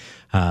hiding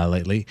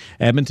lately.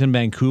 Edmonton,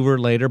 Vancouver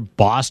later.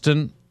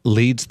 Boston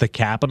leads the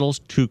Capitals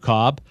to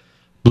Cobb.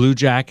 Blue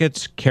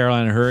Jackets,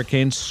 Carolina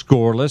Hurricanes,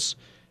 scoreless.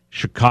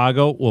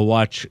 Chicago will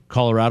watch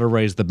Colorado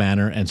raise the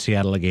banner, and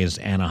Seattle against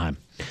Anaheim.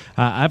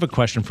 I have a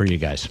question for you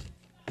guys.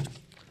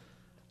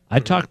 I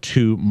talked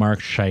to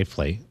Mark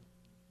Scheifele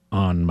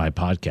on my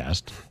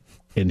podcast,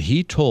 and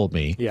he told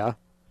me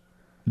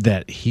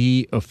that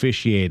he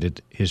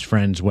officiated his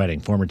friend's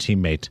wedding, former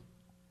teammate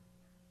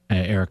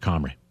Eric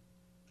Comrie.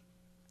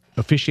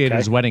 Officiated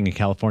his wedding in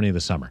California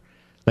this summer.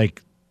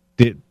 Like,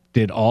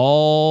 did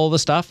all the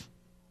stuff,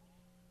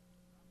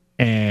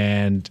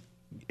 and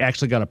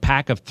actually got a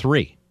pack of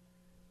 3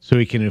 so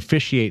he can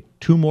officiate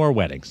 2 more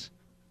weddings.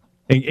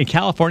 In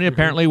California,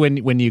 apparently,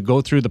 when you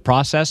go through the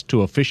process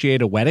to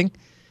officiate a wedding,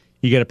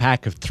 you get a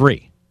pack of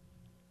 3.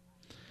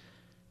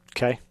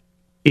 Okay.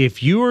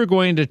 If you were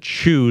going to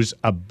choose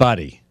a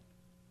buddy,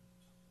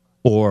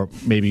 or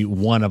maybe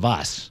one of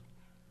us,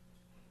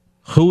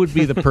 who would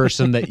be the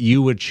person that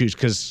you would choose?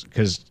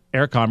 Because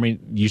Eric Comrie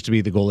used to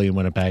be the goalie in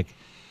Winnipeg.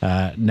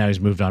 Now he's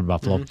moved on to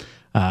Buffalo.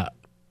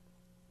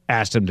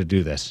 Asked him to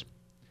do this.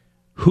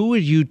 Who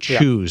would you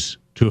choose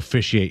to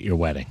officiate your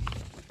wedding?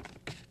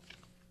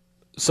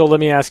 So let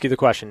me ask you the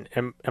question.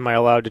 Am I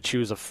allowed to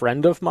choose a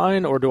friend of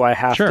mine, or do I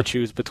have to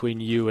choose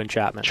between you and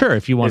Chapman? Sure,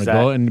 if you want to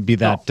go and be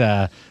that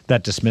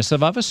that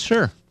dismissive of us,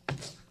 sure.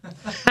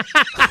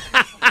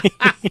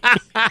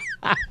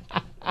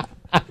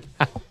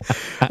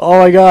 Oh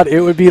my God,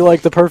 it would be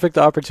like the perfect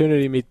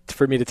opportunity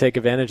for me to take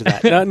advantage of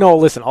that. No,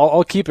 listen,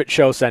 I'll keep it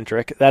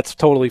show-centric. That's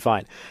totally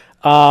fine.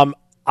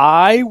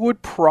 I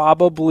would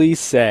probably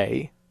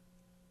say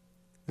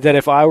that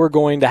if I were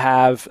going to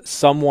have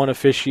someone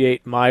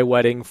officiate my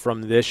wedding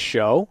from this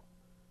show,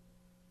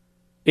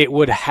 it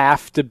would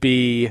have to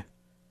be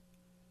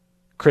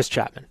Chris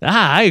Chapman.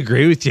 I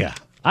agree with you.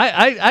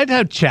 I'd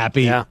have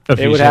Chappie. Yeah,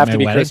 it would have to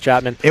be wedding. Chris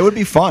Chapman. It would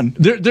be fun.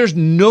 There's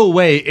no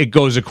way it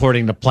goes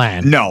according to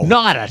plan. No.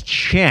 Not a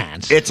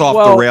chance. It's off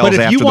the rails but if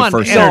after you the want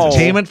first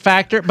entertainment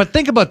factor, but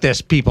think about this,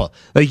 people.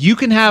 Like, you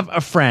can have a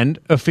friend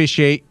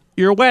officiate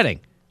your wedding.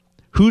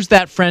 Who's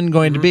that friend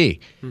going to be?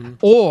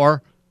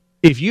 Or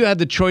if you had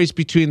the choice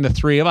between the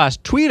 3 of us,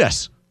 tweet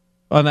us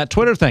on that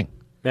Twitter thing.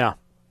 Yeah.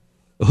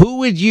 Who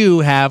would you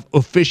have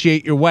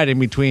officiate your wedding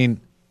between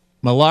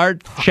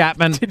Millard,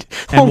 Chapman,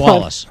 and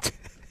Wallace?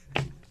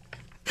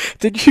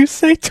 Did you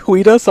say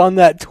tweet us on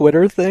that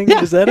Twitter thing?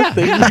 Is that a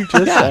thing you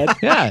just said?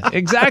 Yeah,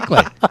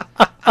 exactly.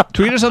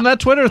 Tweet us on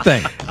that Twitter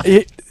thing.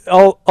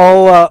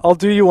 I'll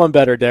do you one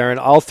better, Darren.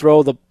 I'll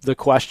throw the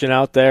question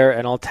out there,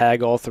 and I'll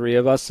tag all 3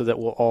 of us so that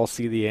we'll all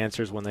see the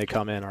answers when they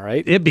come in. All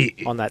right? It'd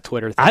be on that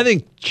Twitter thing. I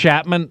think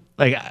Chapman,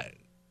 like,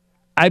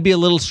 I'd be a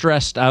little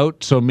stressed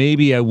out, so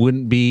maybe I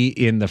wouldn't be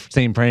in the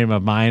same frame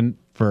of mind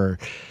for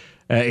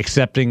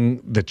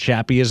accepting the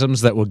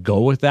Chappieisms that would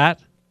go with that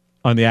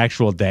on the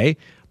actual day.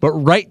 But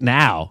right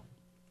now,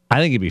 I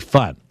think it'd be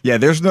fun. Yeah,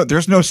 there's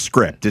no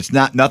script. It's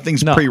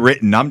nothing's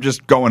pre-written. I'm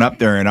just going up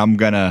there and I'm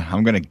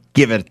gonna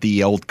give it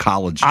the old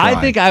college try.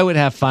 I think I would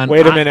have fun.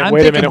 Wait a minute.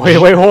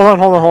 Wait, hold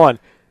on.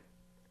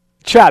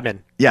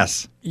 Chapman.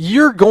 Yes.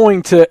 You're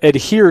going to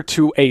adhere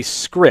to a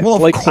script. Well,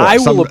 of like course. I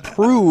will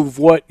approve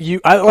what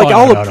you.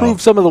 I'll approve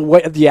some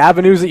of the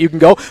avenues that you can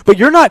go. But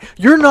you're not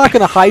going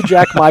to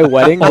hijack my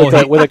wedding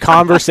with a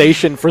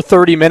conversation for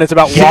 30 minutes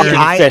about walking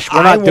fish.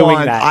 We're not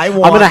doing that. I'm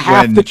going to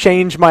have to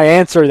change my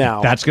answer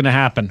now. That's going to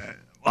happen.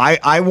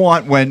 I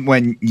want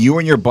when you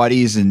and your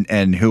buddies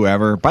and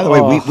whoever. By the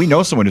way, we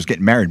know someone who's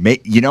getting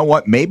married. You know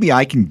what? Maybe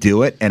I can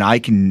do it, and I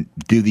can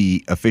do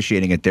the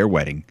officiating at their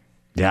wedding.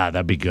 Yeah,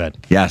 that'd be good.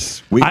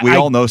 Yes, we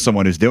all know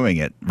someone who's doing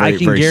it. I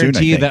can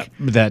guarantee you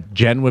that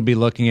Jen would be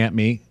looking at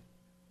me,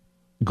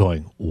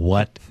 going,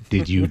 "What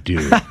did you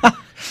do?"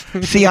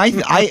 See,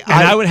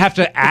 I would have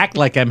to act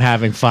like I'm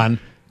having fun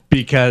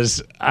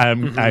because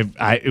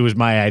it was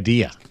my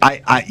idea.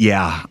 I'm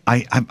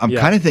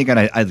kind of thinking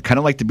I'd kind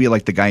of like to be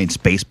like the guy in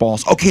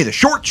Spaceballs. Okay, the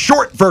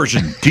short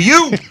version. Do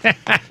you?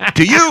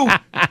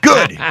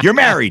 Good. You're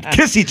married.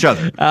 Kiss each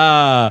other.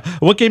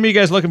 What game are you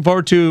guys looking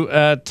forward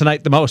to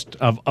tonight the most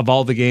of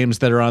all the games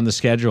that are on the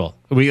schedule?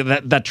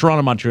 That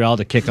Toronto-Montreal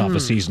to kick off a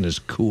season is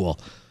cool.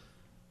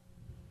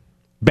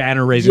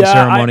 Banner raising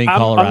ceremony,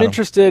 Colorado.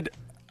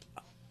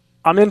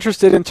 I'm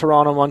interested in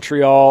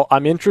Toronto-Montreal.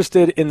 I'm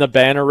interested in the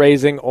banner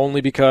raising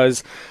only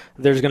because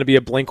there's going to be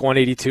a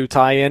Blink-182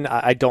 tie-in.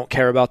 I don't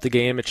care about the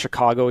game. It's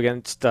Chicago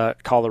against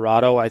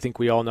Colorado. I think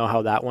we all know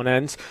how that one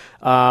ends.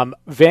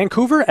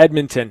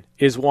 Vancouver-Edmonton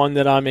is one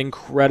that I'm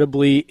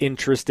incredibly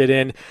interested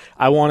in.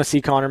 I want to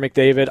see Connor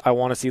McDavid. I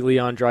want to see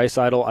Leon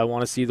Draisaitl. I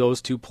want to see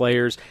those two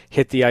players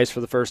hit the ice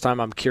for the first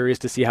time. I'm curious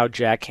to see how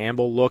Jack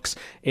Campbell looks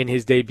in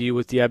his debut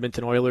with the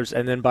Edmonton Oilers.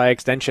 And then by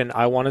extension,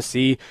 I want to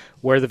see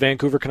where the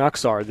Vancouver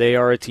Canucks are. They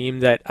are a team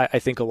that I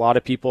think a lot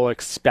of people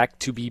expect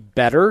to be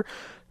better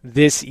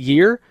this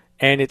year.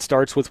 And it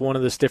starts with one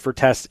of the stiffer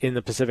tests in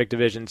the Pacific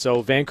Division.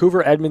 So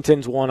Vancouver,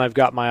 Edmonton's one I've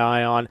got my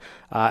eye on.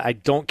 I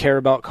don't care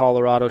about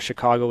Colorado,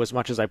 Chicago as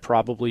much as I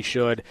probably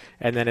should.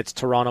 And then it's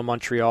Toronto,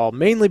 Montreal,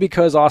 mainly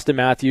because Austin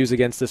Matthews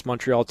against this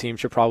Montreal team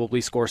should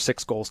probably score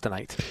 6 goals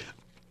tonight.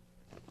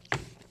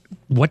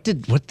 What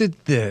did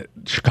the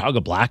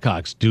Chicago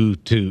Blackhawks do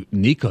to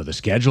Nico, the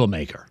schedule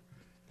maker?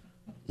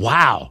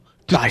 Wow.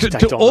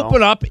 To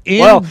open up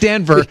in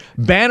Denver,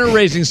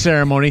 banner-raising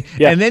ceremony,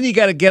 and then you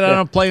got to get on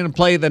a plane and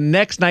play the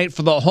next night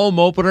for the home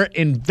opener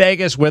in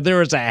Vegas, where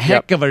there is a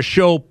heck of a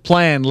show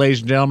planned, ladies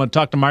and gentlemen.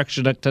 Talked to Mark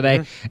Chinook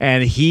today,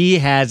 and he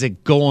has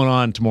it going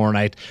on tomorrow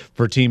night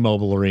for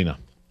T-Mobile Arena.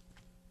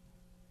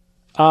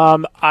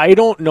 I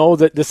don't know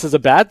that this is a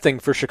bad thing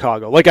for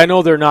Chicago. Like, I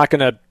know they're not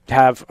going to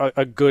have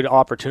a good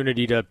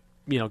opportunity to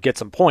get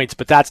some points,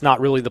 but that's not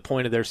really the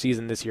point of their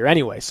season this year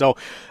anyway. So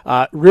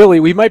really,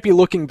 we might be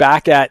looking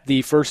back at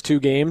the first 2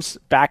 games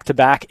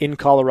back-to-back in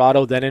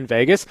Colorado, then in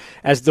Vegas,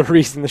 as the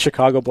reason the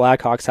Chicago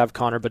Blackhawks have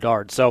Connor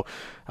Bedard. So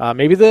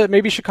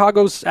maybe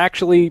Chicago's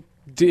actually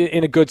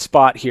in a good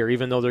spot here,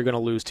 even though they're going to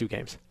lose 2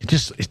 games. It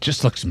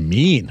just looks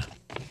mean.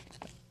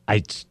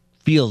 I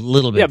feel a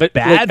little bit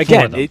bad for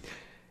them.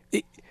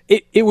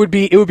 It would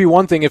be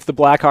one thing if the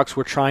Blackhawks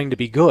were trying to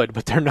be good,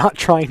 but they're not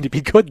trying to be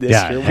good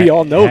this year. We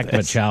all know heck this. Of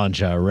a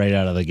challenge right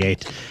out of the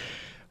gate.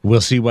 We'll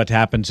see what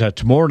happens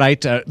tomorrow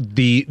night.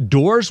 The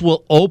doors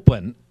will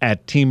open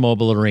at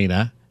T-Mobile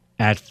Arena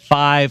at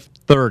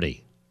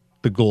 5:30.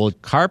 The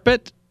gold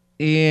carpet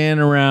in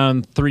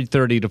around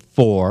 3:30 to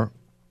 4.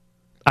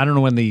 I don't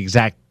know when the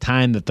exact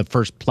time that the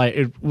first play.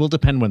 It will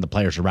depend when the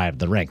players arrive at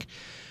the rink.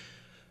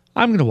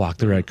 I'm going to walk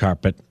the red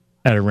carpet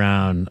at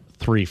around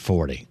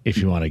 3:40 if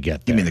you want to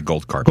get there. You mean the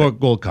gold carpet?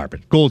 Gold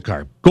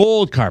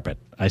carpet.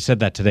 I said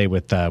that today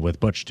with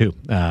Butch too.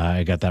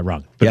 I got that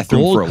wrong. The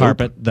gold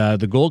carpet.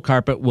 The gold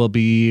carpet will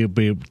be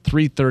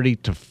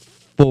 3:30 to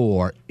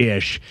 4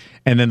 ish,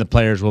 and then the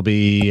players will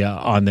be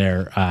on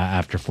there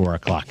after 4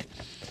 o'clock.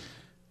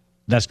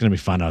 That's going to be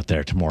fun out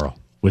there tomorrow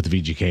with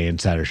the VGK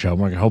Insider Show.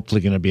 We're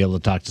hopefully going to be able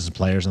to talk to some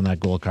players on that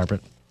gold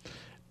carpet,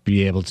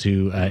 be able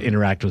to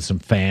interact with some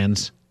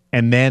fans.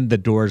 And then the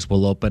doors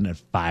will open at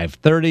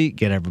 5:30,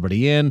 get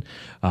everybody in.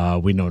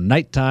 We know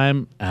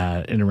nighttime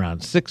in around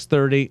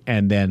 6:30,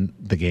 and then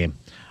the game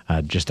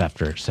just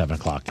after 7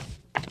 o'clock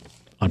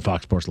on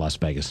Fox Sports Las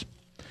Vegas.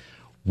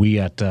 We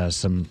got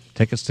some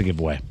tickets to give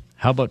away.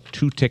 How about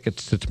 2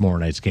 tickets to tomorrow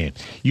night's game?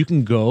 You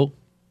can go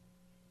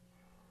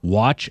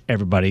watch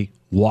everybody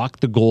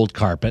walk the gold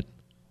carpet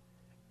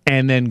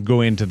and then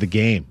go into the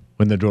game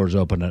when the doors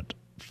open at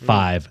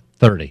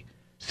 5:30.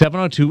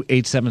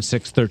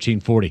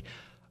 702-876-1340.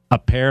 A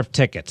pair of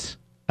tickets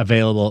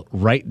available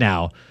right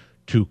now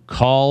to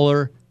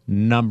caller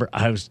number.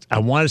 I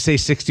want to say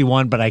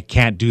 61, but I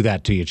can't do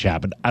that to you,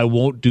 Chapman. I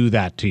won't do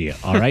that to you.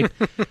 All right.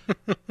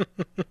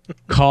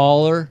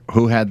 Caller.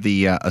 Who had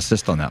the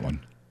assist on that one?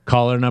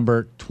 Caller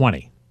number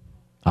 20.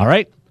 All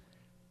right.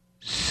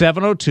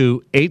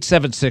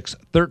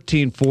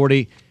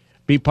 702-876-1340.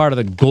 Be part of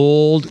the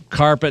gold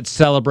carpet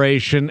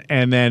celebration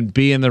and then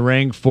be in the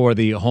ring for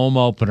the home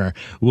opener.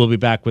 We'll be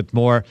back with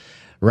more.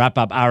 Wrap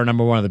up hour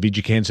number 1 of the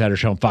VGK Insider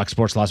Show on Fox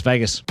Sports Las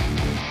Vegas.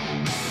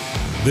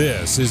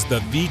 This is the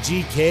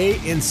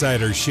VGK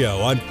Insider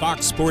Show on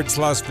Fox Sports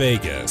Las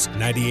Vegas,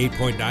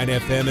 98.9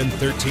 FM and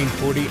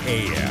 1340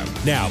 AM.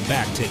 Now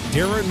back to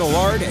Darren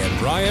Millard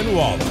and Ryan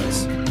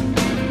Wallace.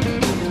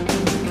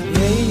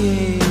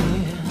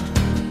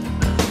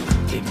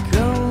 It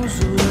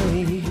goes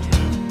away.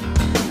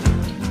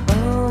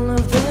 All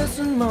of this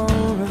and more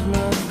of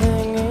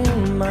nothing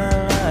in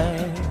my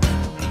life.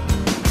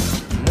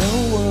 No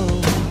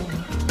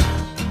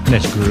one.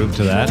 Nice groove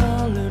to that.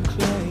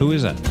 Who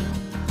is that?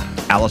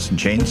 Alice in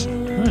Chains.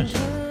 Nice.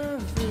 I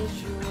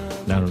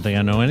don't think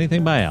I know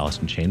anything by Alice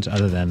in Chains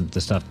other than the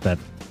stuff that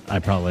I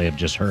probably have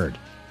just heard.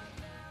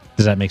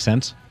 Does that make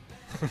sense?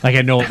 Like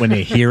I know it when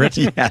they hear it,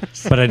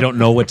 Yes. but I don't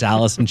know what's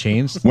Alice in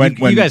Chains. When-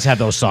 you guys have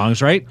those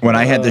songs, right? When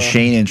I had the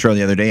Shane intro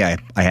the other day, I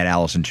had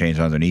Alice in Chains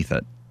underneath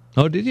it.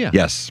 Oh, did you?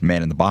 Yes,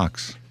 Man in the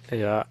Box.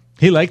 Yeah.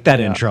 He liked that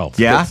intro.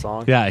 Yeah? Good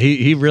song. Yeah,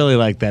 he really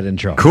liked that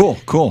intro. Cool.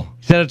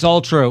 He said it's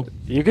all true.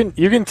 You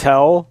can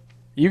tell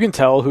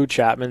who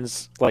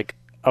Chapman's like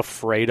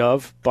afraid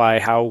of by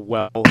how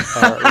well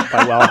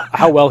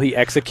he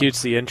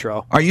executes the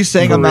intro. Are you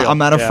saying For I'm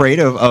not real. Yeah.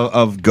 afraid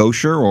of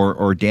Gosher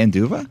or Dan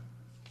Duva?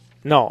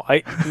 No,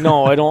 I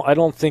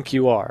don't think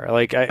you are.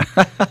 Like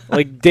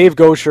Dave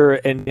Gosher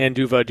and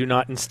Anduva do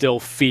not instill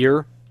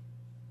fear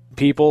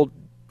people.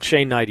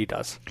 Shane Knighty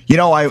does. You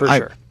know, I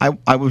sure.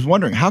 was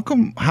wondering how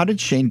did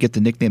Shane get the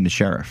nickname the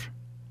Sheriff?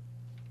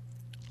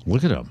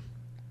 Look at him.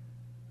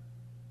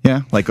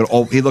 Yeah, like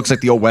he looks like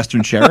the old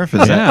Western Sheriff.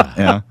 Is Yeah.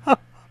 that yeah?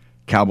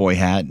 Cowboy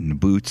hat and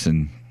boots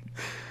and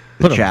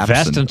the Put a chaps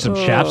vest and some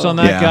chaps on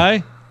that Yeah.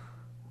 guy.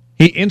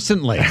 He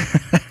instantly.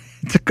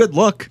 It's a good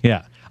look.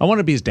 Yeah. I want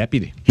to be his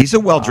deputy. He's a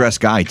well-dressed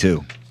guy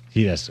too.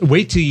 He does.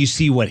 Wait till you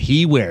see what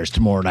he wears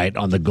tomorrow night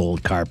on the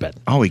gold carpet.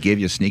 Oh, he gave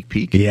you a sneak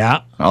peek?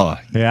 Yeah. Oh,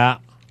 Yeah.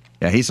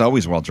 yeah, he's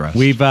always well-dressed.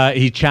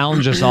 He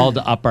challenged us all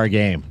to up our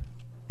game.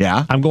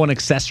 Yeah? I'm going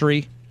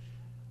accessory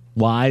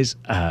wise.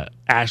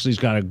 Ashley's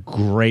got a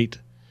great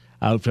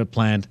outfit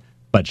planned,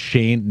 but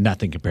Shane,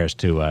 nothing compares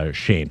to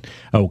Shane.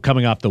 Oh,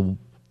 coming off the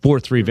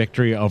 4-3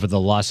 victory over the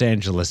Los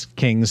Angeles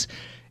Kings,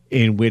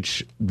 in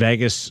which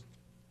Vegas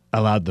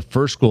allowed the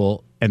first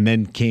goal and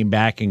then came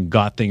back and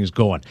got things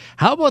going.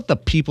 How about the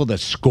people that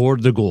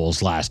scored the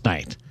goals last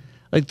night?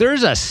 Like,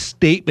 there's a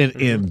statement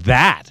in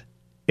that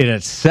in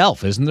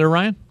itself, isn't there,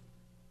 Ryan?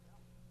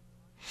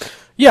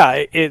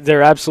 Yeah,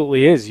 there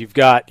absolutely is. You've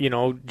got,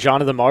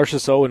 Jonathan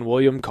Marchessault and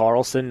William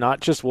Karlsson, not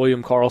just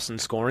William Karlsson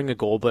scoring a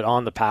goal, but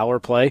on the power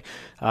play.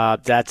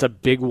 That's a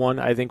big one,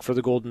 I think, for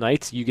the Golden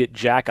Knights. You get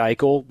Jack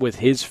Eichel with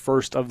his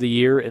first of the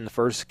year in the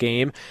first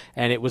game,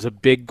 and it was a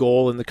big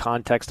goal in the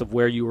context of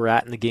where you were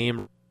at in the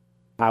game.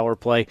 Power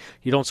play.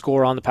 You don't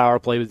score on the power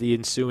play with the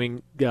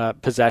ensuing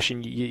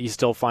possession. You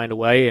still find a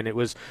way, and it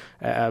was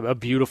a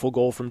beautiful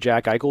goal from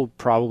Jack Eichel.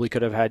 Probably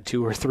could have had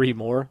 2 or 3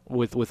 more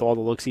with all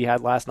the looks he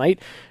had last night.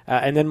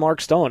 And then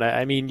Mark Stone.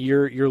 I mean,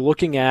 you're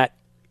looking at,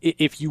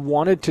 if you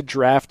wanted to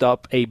draft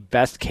up a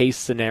best case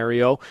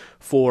scenario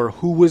for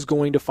who was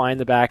going to find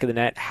the back of the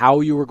net, how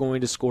you were going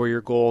to score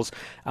your goals,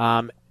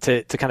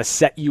 to kind of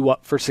set you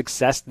up for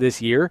success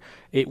this year,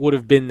 it would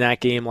have been that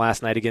game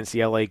last night against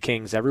the LA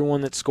Kings.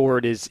 Everyone that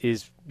scored is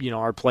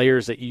are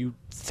players that you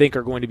think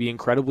are going to be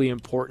incredibly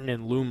important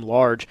and loom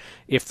large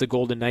if the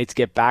Golden Knights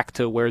get back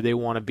to where they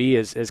want to be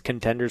as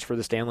contenders for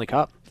the Stanley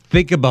Cup.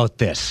 Think about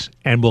this,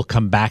 and we'll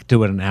come back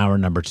to it in hour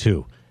number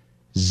 2.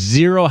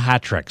 0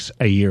 hat tricks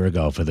a year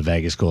ago for the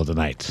Vegas Golden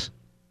Knights.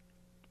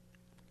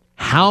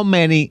 How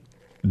many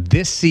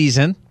this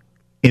season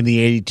in the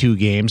 82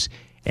 games,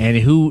 and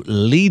who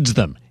leads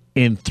them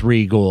in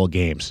 3-goal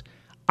games?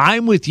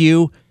 I'm with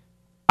you.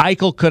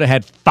 Eichel could have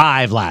had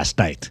 5 last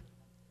night.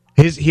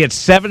 He had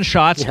 7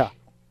 shots,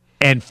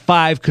 and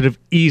 5 could have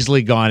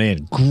easily gone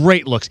in.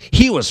 Great looks.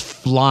 He was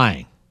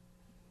flying.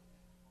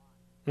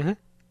 Mm-hmm.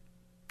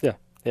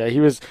 Yeah,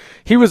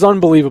 he was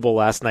unbelievable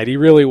last night. He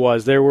really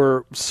was. There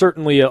were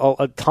certainly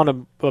a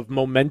ton of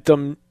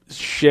momentum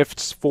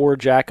shifts for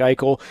Jack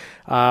Eichel.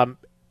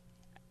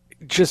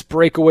 Just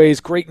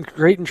breakaways,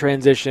 great in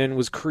transition,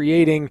 was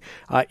creating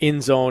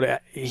in zone.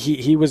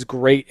 He was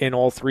great in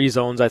all 3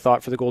 zones, I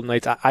thought, for the Golden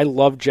Knights. I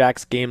loved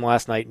Jack's game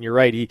last night, and you're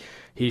right.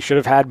 He should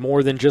have had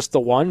more than just the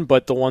one,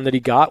 but the one that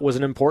he got was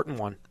an important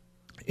one.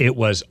 It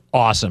was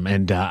awesome,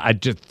 and I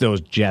just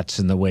those jets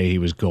and the way he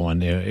was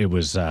going, it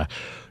was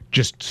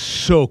just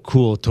so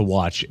cool to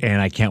watch,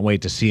 and I can't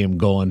wait to see him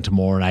going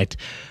tomorrow night,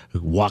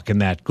 walking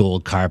that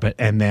gold carpet,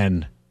 and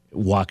then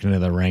walking into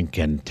the rink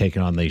and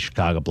taking on the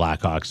Chicago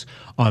Blackhawks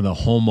on the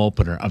home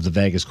opener of the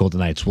Vegas Golden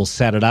Knights. We'll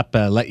set it up,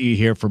 let you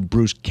hear from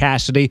Bruce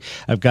Cassidy.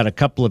 I've got a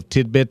couple of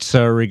tidbits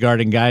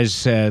regarding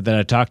guys that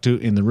I talked to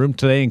in the room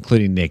today,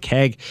 including Nick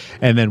Hague,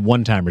 and then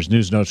one-timers,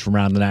 news notes from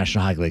around the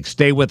National Hockey League.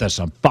 Stay with us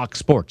on Fox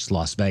Sports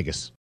Las Vegas.